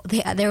 Actually,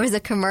 there was a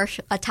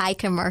Thai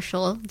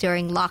commercial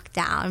during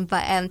lockdown,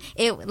 but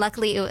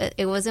luckily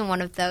it wasn't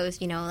one of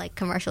those, like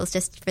commercials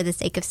just for the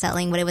sake of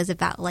selling. But it was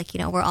about like,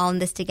 we're all in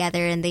this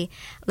together and the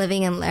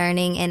living and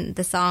learning. And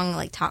the song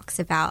like talks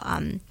about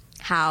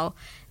how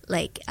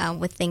like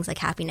with things like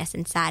happiness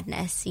and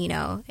sadness, you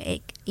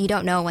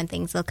don't know when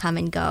things will come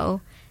and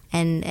go,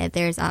 and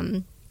there's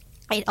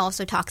It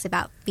also talks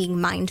about being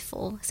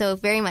mindful. So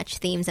very much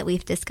themes that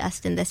we've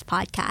discussed in this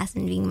podcast,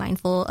 and being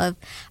mindful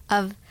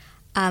of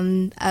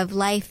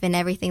life and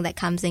everything that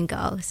comes and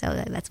goes.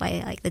 So that's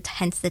why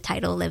hence the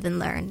title Live and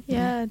Learn.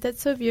 Yeah,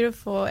 that's so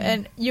beautiful.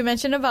 And you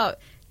mentioned about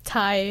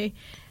Thai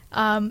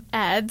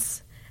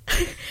ads.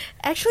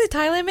 Actually,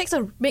 Thailand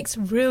makes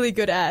really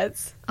good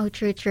ads. Oh,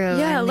 true.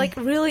 Yeah, like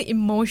really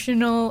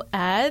emotional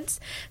ads.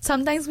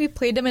 Sometimes we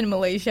play them in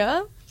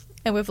Malaysia,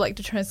 and with like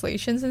the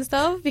translations and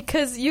stuff,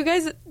 because you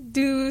guys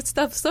do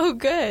stuff so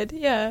good.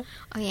 Yeah.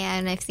 Oh yeah,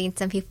 and I've seen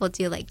some people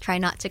do like try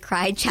not to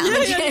cry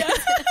challenges. Yeah.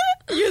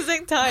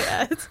 Using Thai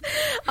ads.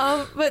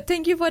 But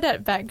thank you for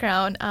that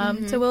background.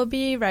 So we'll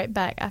be right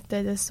back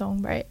after this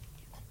song break.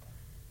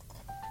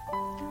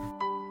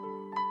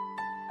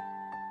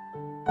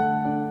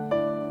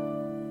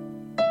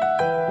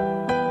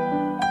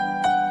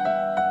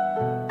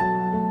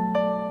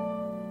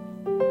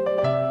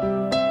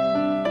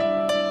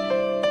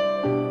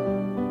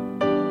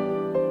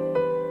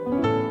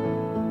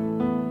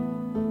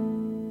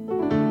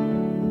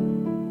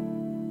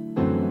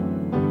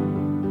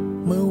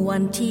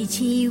วันที่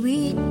ชี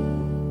วิต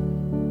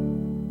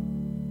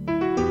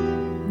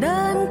เ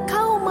ดินเ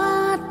ข้ามา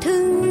ถึ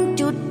ง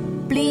จุด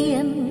เปลี่ย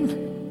น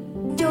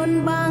จน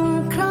บาง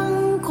ครั้ง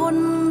คน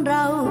เร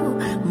า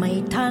ไม่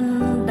ทัน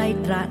ได้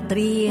ตระเต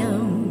รีย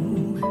ม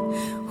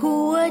หั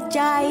วใ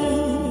จ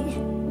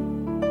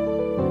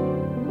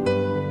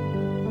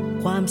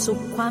ความสุข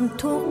ความ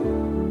ทุกข์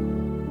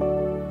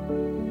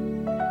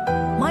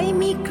ไม่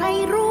มีใคร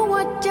รู้ว่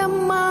าจะ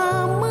มา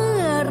เมื่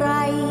อไร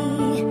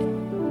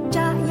จ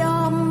ะย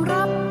อม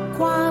รับ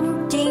ความ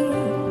จริง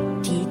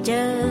ที่เจ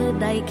อ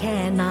ได้แค่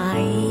ไหน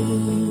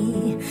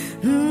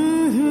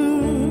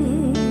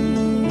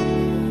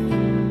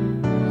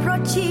เพราะ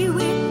ชี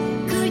วิต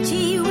คือ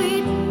ชีวิ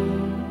ต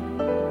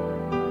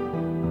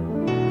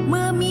เ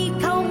มื่อมี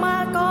เข้ามา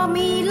ก็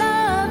มีเ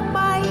ลิกไป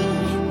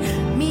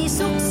มี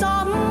สุขส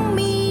ม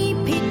มี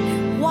ผิด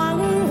หวัง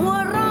หัว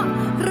เราะ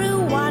หรือ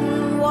หวั่น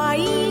ไหว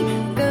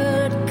เกิ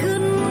ดขึ้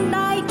นไ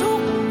ด้ทุ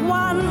ก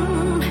วัน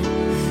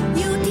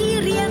อยู่ที่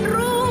เรียน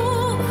รู้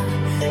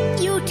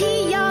อยู่ที่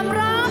ยอม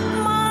รับ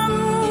มัน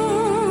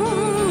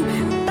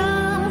ต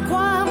ามคว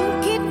าม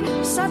คิด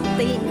ส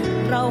ติ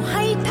เราใ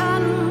ห้ทั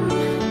น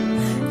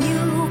อ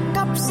ยู่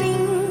กับสิ่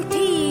ง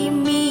ที่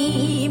มี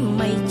ไ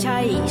ม่ใช่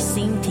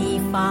สิ่งที่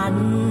ฝัน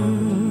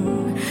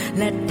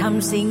และท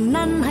ำสิ่ง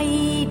นั้นให้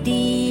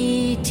ดี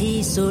ที่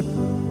สุด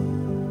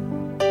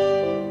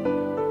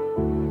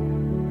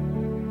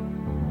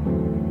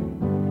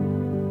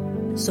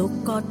สุข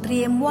ก็เต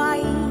รียมไว้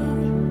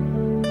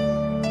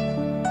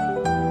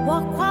ว่า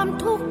ความ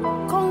ทุกข์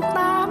คงต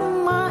าม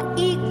มา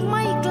อีกไ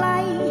ม่ไกล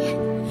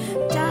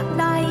จะ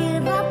ได้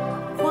รับ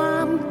ควา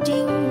มจ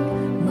ริง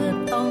เมื่อ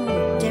ต้อง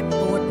เจ็บ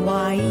ปวดไ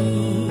ว้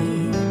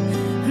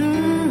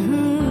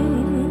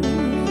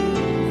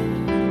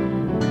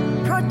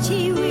เพราะ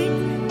ชีวิต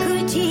คื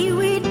อชี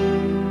วิต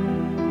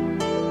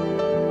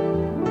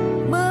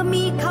เมื่อ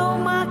มีเข้า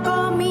มาก็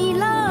มี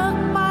เลิก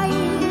ไป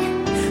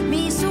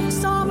มีสุข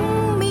สม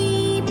มี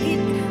ผิ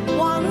ดห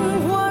วัง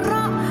หัวเร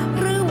าะ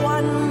หรือห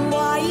วั่นไหว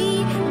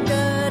เ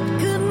กิด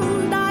ขึ้น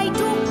ได้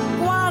ทุก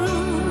วัน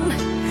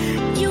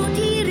อยู่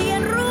ที่เรีย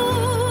นรู้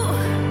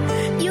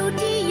อยู่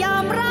ที่ยอ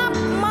มรับ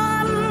มั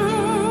น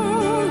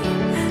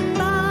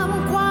ตาม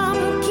ความ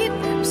คิด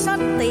ส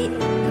ติ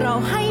เรา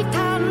ให้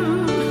ทัน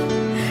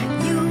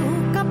อยู่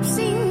กับ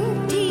สิ่ง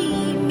ที่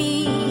มี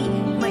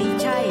ไม่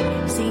ใช่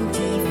สิ่ง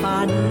ที่ฝั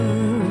น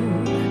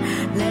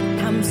และ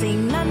ทำสิ่ง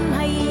นั้นใ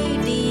ห้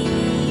ดี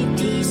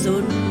ที่สุ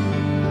ด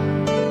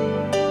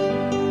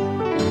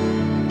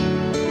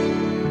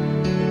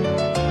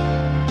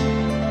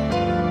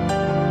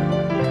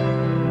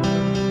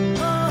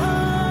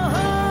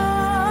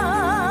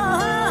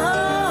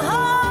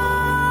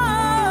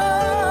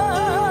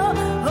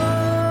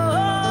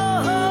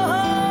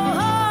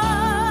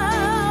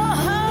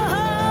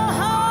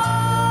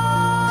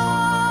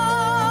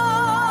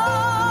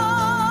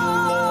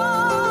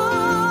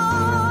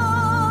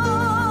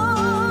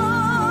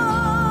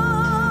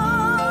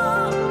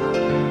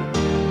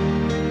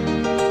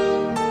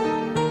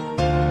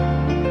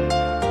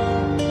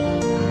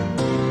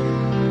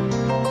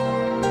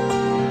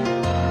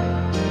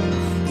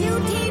อยู่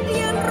ที่เ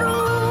รียน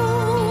รู้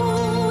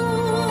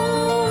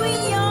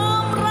ยอ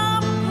มรั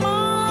บ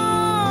มัน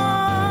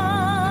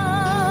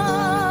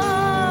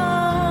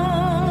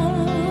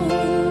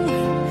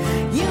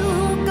อยู่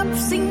กับ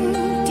สิ่ง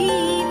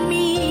ที่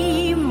มี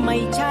ไม่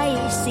ใช่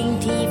สิ่ง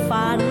ที่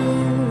ฝัน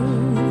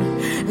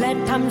และ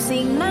ทำ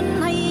สิ่งนั้น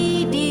ให้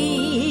ดี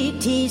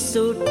ที่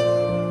สุด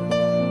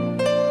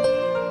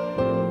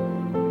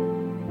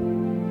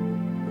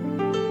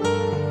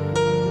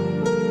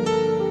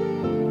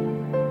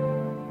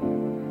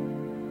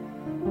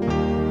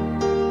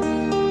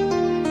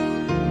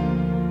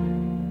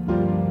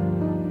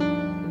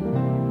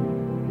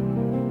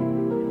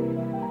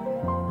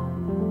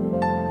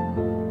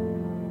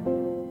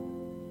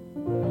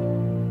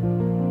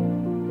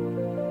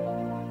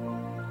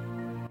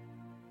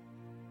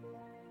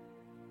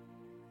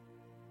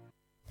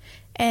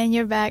And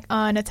you're back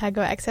on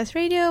Otago Access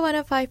Radio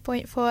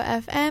 105.4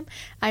 FM.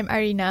 I'm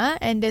Arina,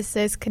 and this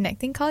is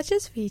Connecting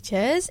Cultures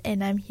Features,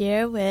 and I'm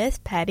here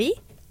with Patty.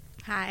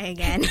 Hi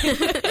again.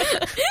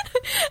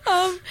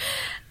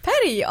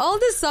 Patty, all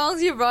the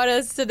songs you brought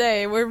us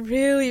today were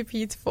really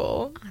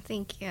peaceful. Oh,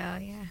 thank you.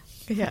 Yeah.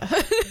 Yeah.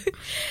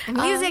 And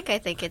music, I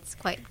think it's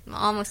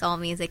almost all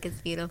music is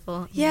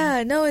beautiful.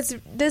 Yeah, no,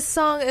 this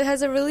song, it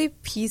has a really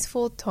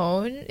peaceful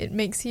tone. It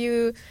makes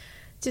you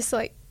just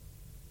like,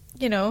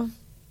 sit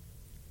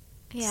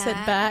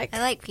back. I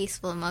like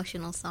peaceful,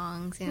 emotional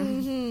songs.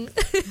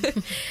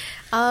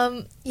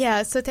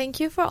 So thank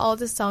you for all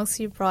the songs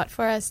you brought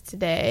for us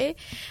today.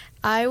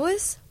 I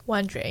was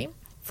wondering,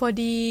 for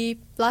the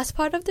last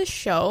part of the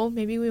show,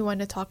 maybe we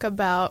want to talk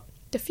about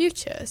the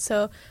future.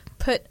 So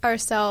put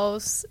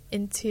ourselves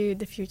into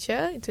the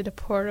future, into the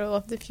portal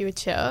of the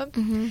future.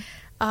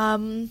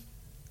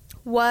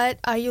 What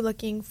are you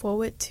looking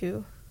forward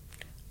to?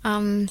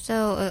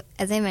 So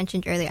as I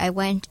mentioned earlier, I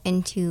went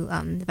into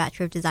the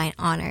Bachelor of Design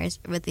honors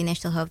with the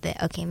initial hope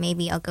that, okay,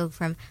 maybe I'll go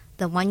from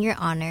the one-year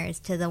honors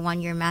to the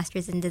one-year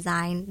Masters in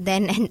Design,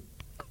 then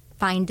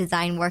find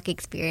design work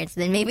experience,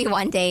 then maybe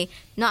one day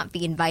not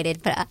be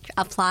invited, but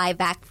apply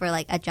back for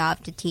like a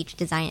job to teach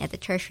design at the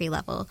tertiary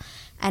level.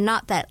 And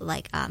not that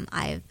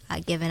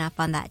I've given up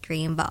on that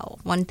dream,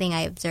 but one thing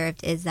I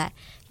observed is that,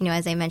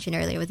 as I mentioned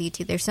earlier with you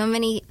too, there's so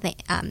many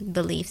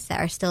beliefs that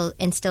are still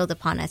instilled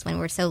upon us when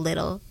we're so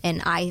little.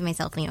 And I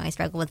myself, I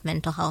struggle with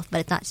mental health, but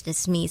it's not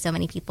just me. So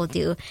many people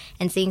do,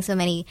 and seeing so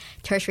many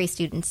tertiary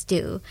students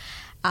do.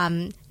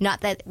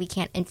 Not that we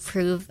can't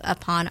improve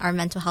upon our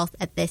mental health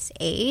at this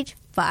age,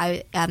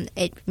 but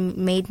it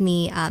made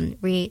me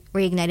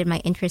reignited my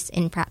interest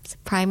in perhaps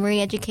primary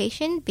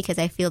education, because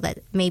I feel that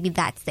maybe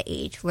that's the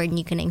age where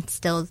you can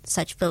instill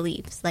such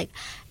beliefs. Like,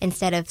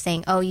 instead of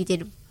saying, oh, you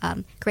did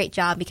great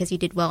job because you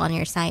did well on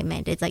your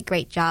assignment, it's like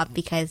great job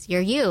because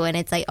you're you. And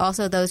it's like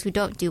also those who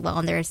don't do well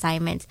on their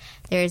assignments,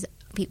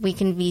 we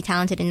can be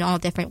talented in all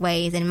different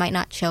ways and it might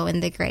not show in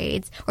the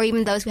grades, or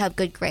even those who have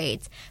good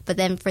grades. But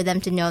then for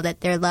them to know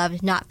that they're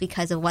loved not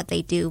because of what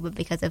they do, but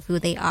because of who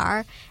they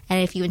are.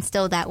 And if you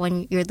instill that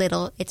when you're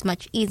little, it's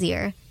much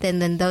easier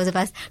than those of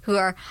us who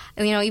are,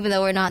 even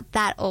though we're not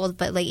that old,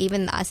 but like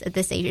even us at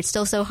this age, it's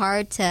still so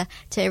hard to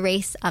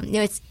erase.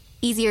 It's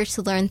easier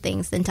to learn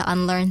things than to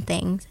unlearn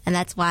things. And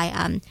that's why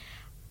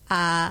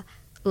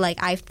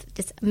I've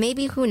just,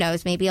 maybe, who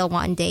knows, maybe I'll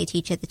one day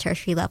teach at the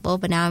tertiary level,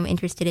 but now I'm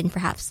interested in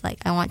perhaps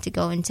I want to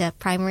go into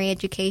primary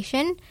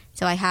education.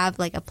 So I have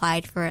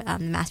applied for the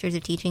Masters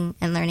of Teaching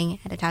and Learning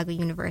at Otago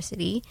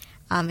University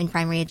in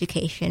primary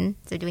education.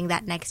 So doing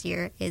that next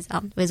year is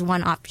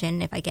one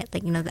option if I get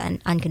the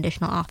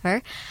unconditional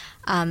offer.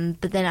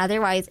 But then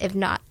otherwise, if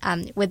not,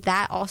 with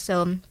that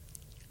also,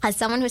 as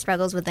someone who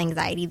struggles with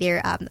anxiety,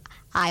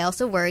 I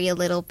also worry a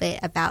little bit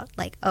about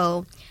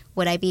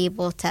would I be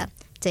able to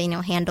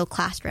handle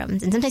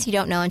classrooms? And sometimes you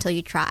don't know until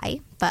you try,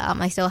 but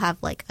I still have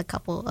a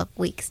couple of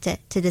weeks to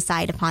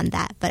decide upon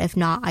that. But if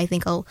not, I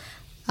think I'll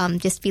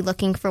just be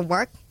looking for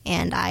work.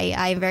 And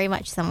I'm very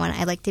much someone,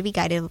 I like to be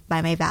guided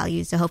by my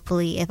values. So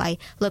hopefully if I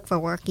look for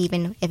work,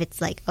 even if it's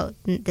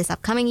this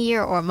upcoming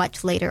year or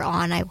much later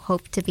on, I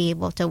hope to be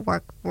able to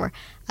work for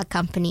a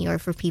company or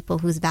for people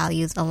whose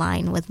values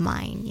align with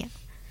mine. Yeah.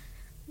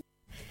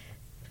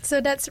 So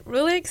that's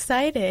really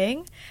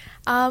exciting.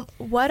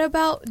 What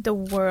about the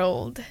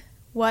world?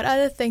 What are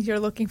the things you're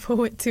looking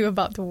forward to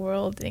about the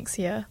world next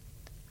year?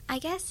 I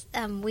guess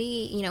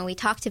we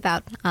talked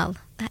about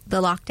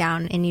the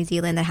lockdown in New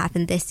Zealand that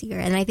happened this year,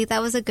 and I think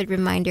that was a good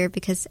reminder,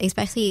 because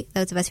especially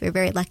those of us who are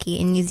very lucky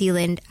in New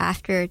Zealand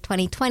after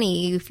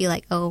 2020, you feel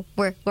like, oh,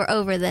 we're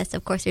over this.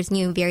 Of course, there's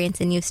new variants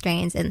and new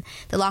strains, and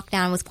the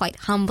lockdown was quite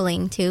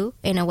humbling too,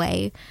 in a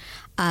way.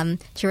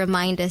 To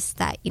remind us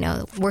that,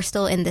 we're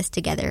still in this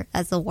together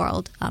as the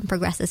world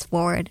progresses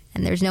forward.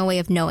 And there's no way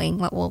of knowing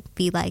what will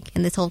be like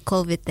in this whole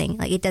COVID thing.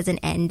 It doesn't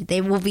end.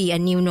 There will be a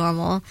new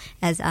normal,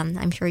 as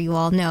I'm sure you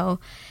all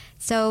know.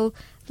 So,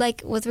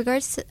 with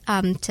regards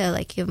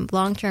to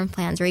long-term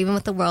plans, or even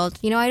with the world,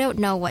 I don't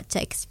know what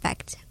to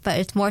expect. But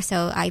it's more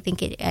so, I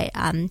think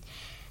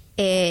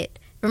it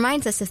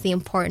reminds us of the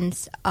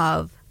importance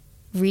of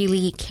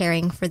really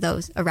caring for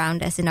those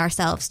around us and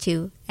ourselves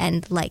too.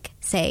 And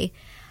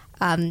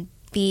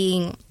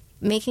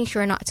making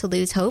sure not to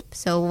lose hope.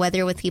 So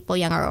whether with people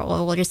young or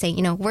old, we'll just say,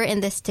 we're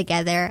in this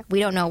together. We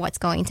don't know what's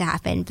going to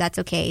happen. That's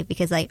okay,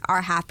 because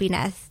our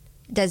happiness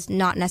does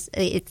not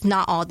it's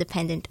not all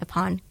dependent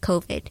upon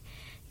COVID.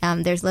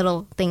 There's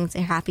little things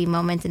and happy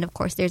moments, and of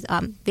course there's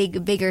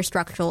bigger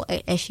structural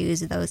issues,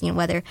 those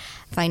whether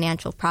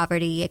financial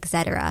poverty,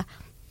 etc.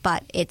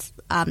 But it's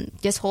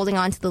just holding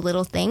on to the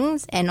little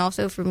things, and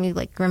also for me,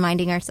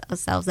 reminding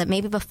ourselves that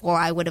maybe before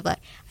I would have I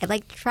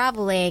liked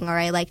traveling, or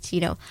I liked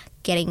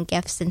getting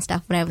gifts and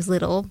stuff when I was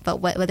little.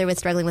 But whether it was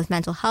struggling with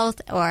mental health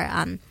or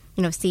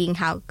seeing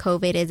how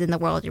COVID is in the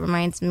world, it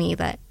reminds me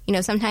that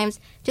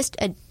sometimes just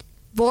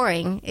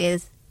boring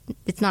is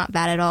it's not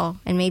bad at all.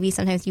 And maybe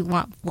sometimes you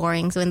want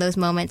boring. So in those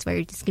moments where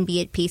you just can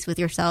be at peace with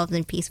yourselves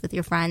and peace with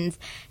your friends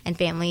and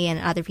family and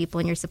other people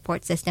in your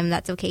support system,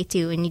 that's okay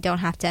too. And you don't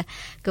have to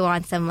go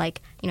on some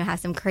have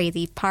some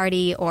crazy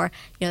party or,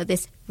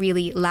 this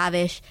really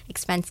lavish,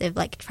 expensive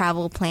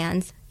travel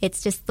plans.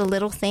 It's just the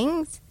little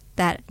things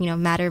that,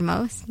 matter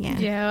most.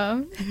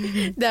 Yeah.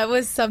 That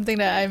was something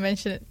that I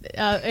mentioned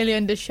earlier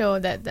in the show,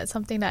 that's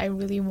something that I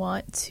really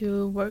want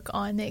to work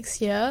on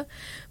next year,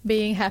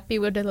 being happy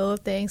with the little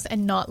things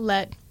and not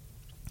let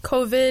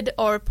COVID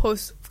or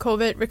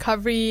post-COVID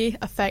recovery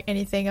affect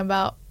anything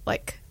about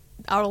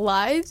our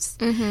lives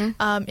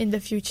in the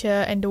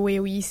future and the way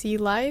we see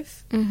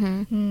life.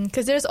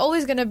 Because there's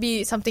always going to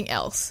be something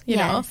else, you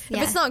know? If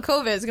it's not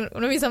COVID, it's going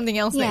to be something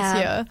else next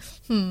year.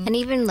 And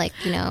even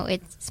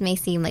it may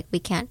seem like we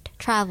can't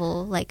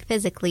travel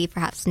physically,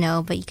 perhaps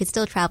no, but you could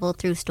still travel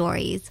through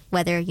stories,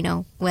 whether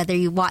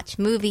you watch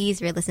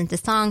movies or listen to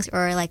songs,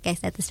 or like I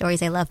said, the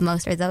stories I love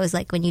most are those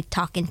when you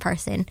talk in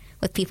person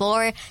with people,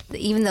 or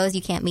even those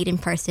you can't meet in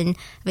person,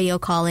 video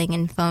calling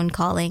and phone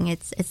calling.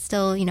 It's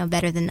still,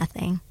 better than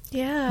nothing.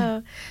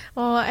 Yeah.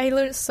 Oh, I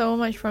learned so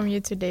much from you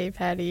today,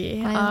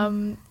 Patty.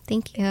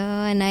 Thank you.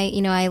 And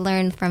I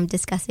learned from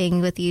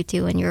discussing with you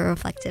too and your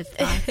reflective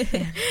thoughts.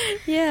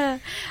 Yeah.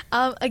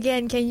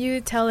 Again, can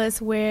you tell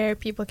us where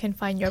people can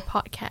find your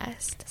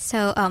podcast?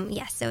 So,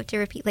 so to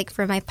repeat,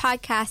 for my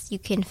podcast, you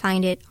can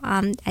find it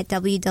at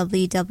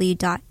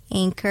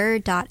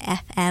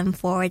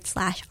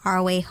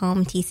www.anchor.fm/Our Way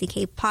Home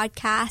TCK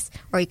podcast,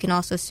 or you can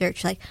also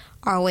search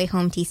Our Way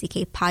Home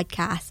TCK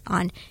podcast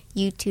on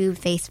YouTube,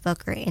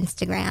 Facebook, or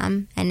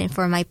Instagram. And then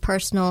for my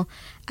personal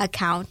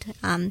account,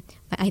 I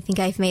think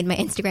I've made my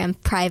Instagram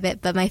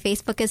private, but my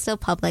Facebook is still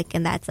public,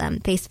 and that's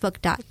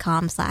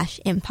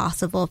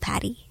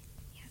facebook.com/impossiblepatty.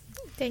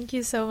 Thank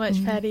you so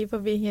much, Patty, for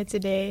being here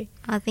today.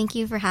 Thank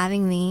you for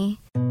having me.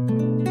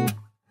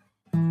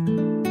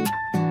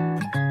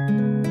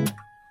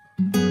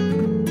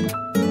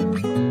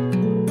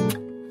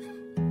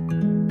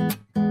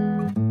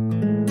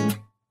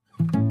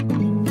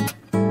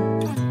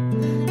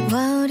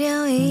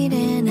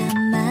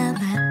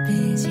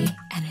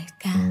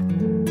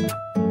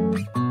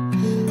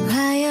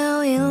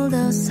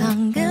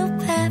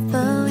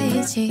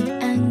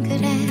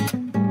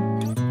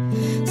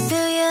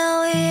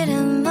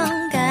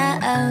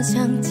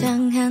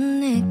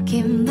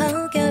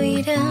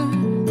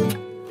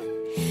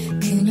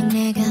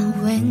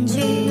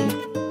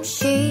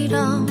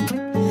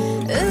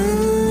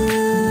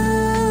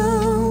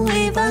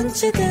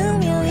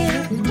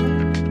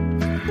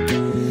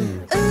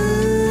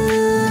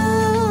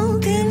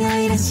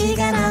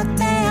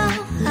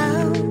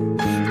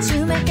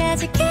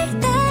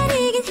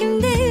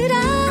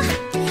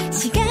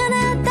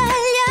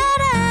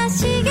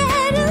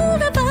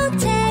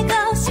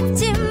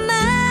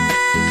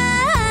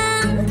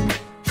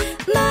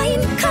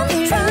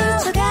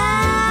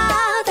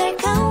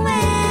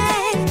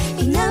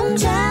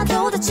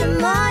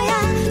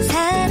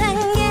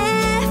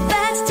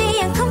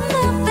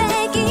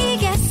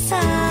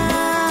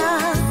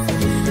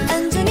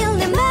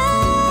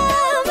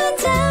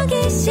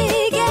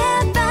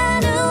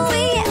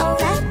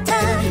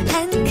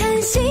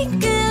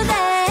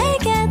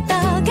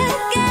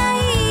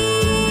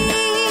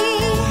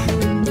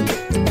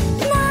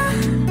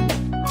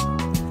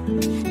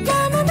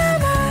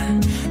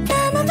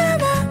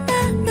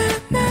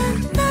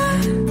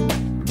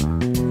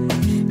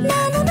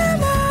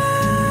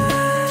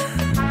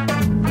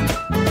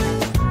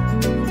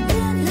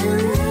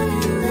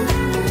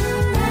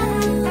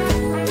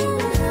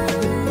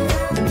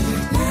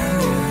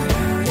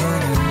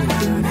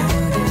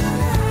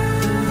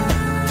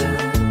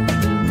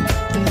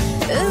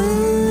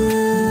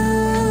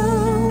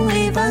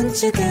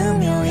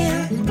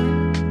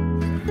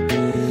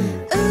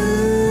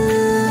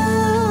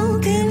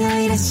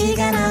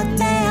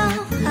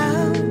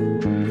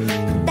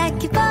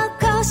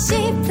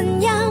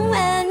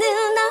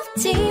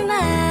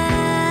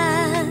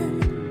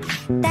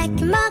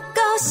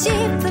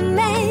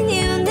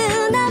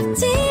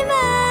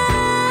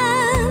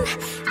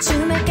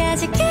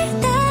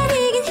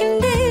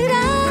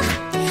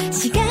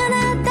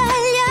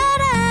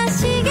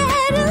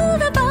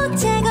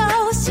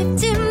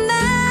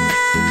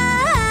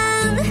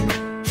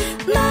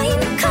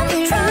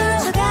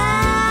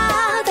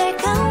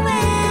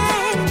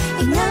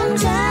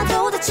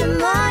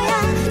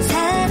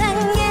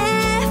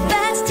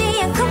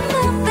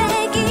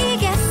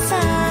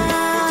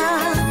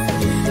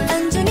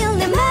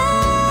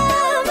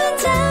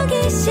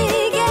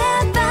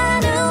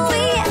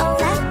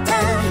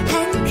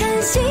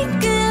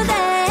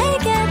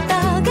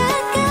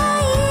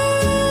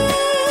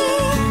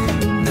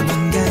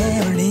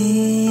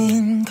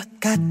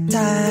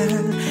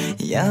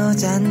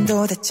 여잔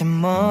도대체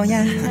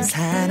뭐야 난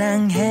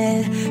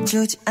사랑해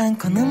주지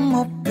않고는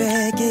못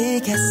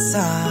베기겠어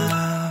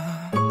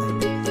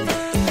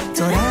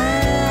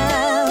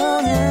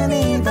돌아오는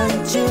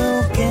이번 주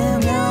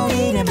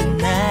금요일에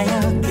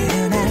만나요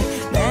그날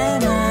내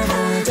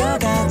맘을 더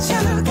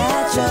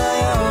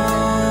가져가줘요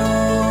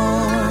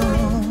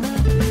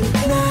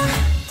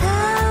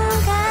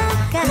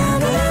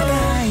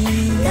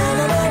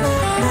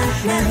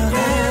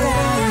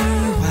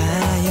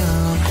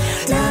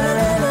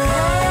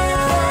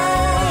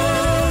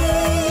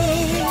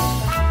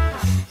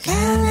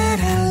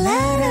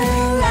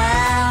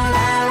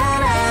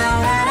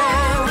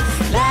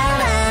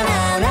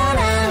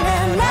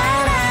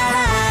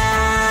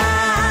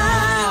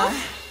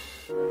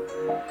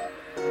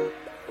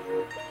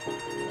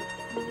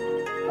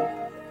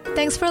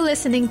You're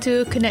listening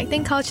to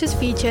Connecting Cultures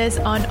Features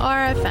on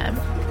RFM.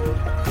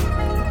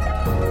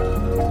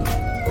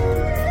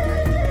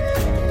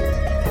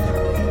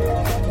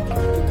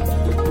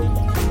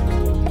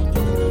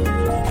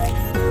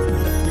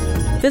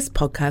 This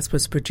podcast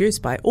was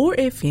produced by OAR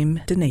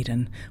FM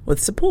Dunedin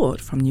with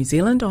support from New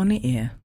Zealand On the Air.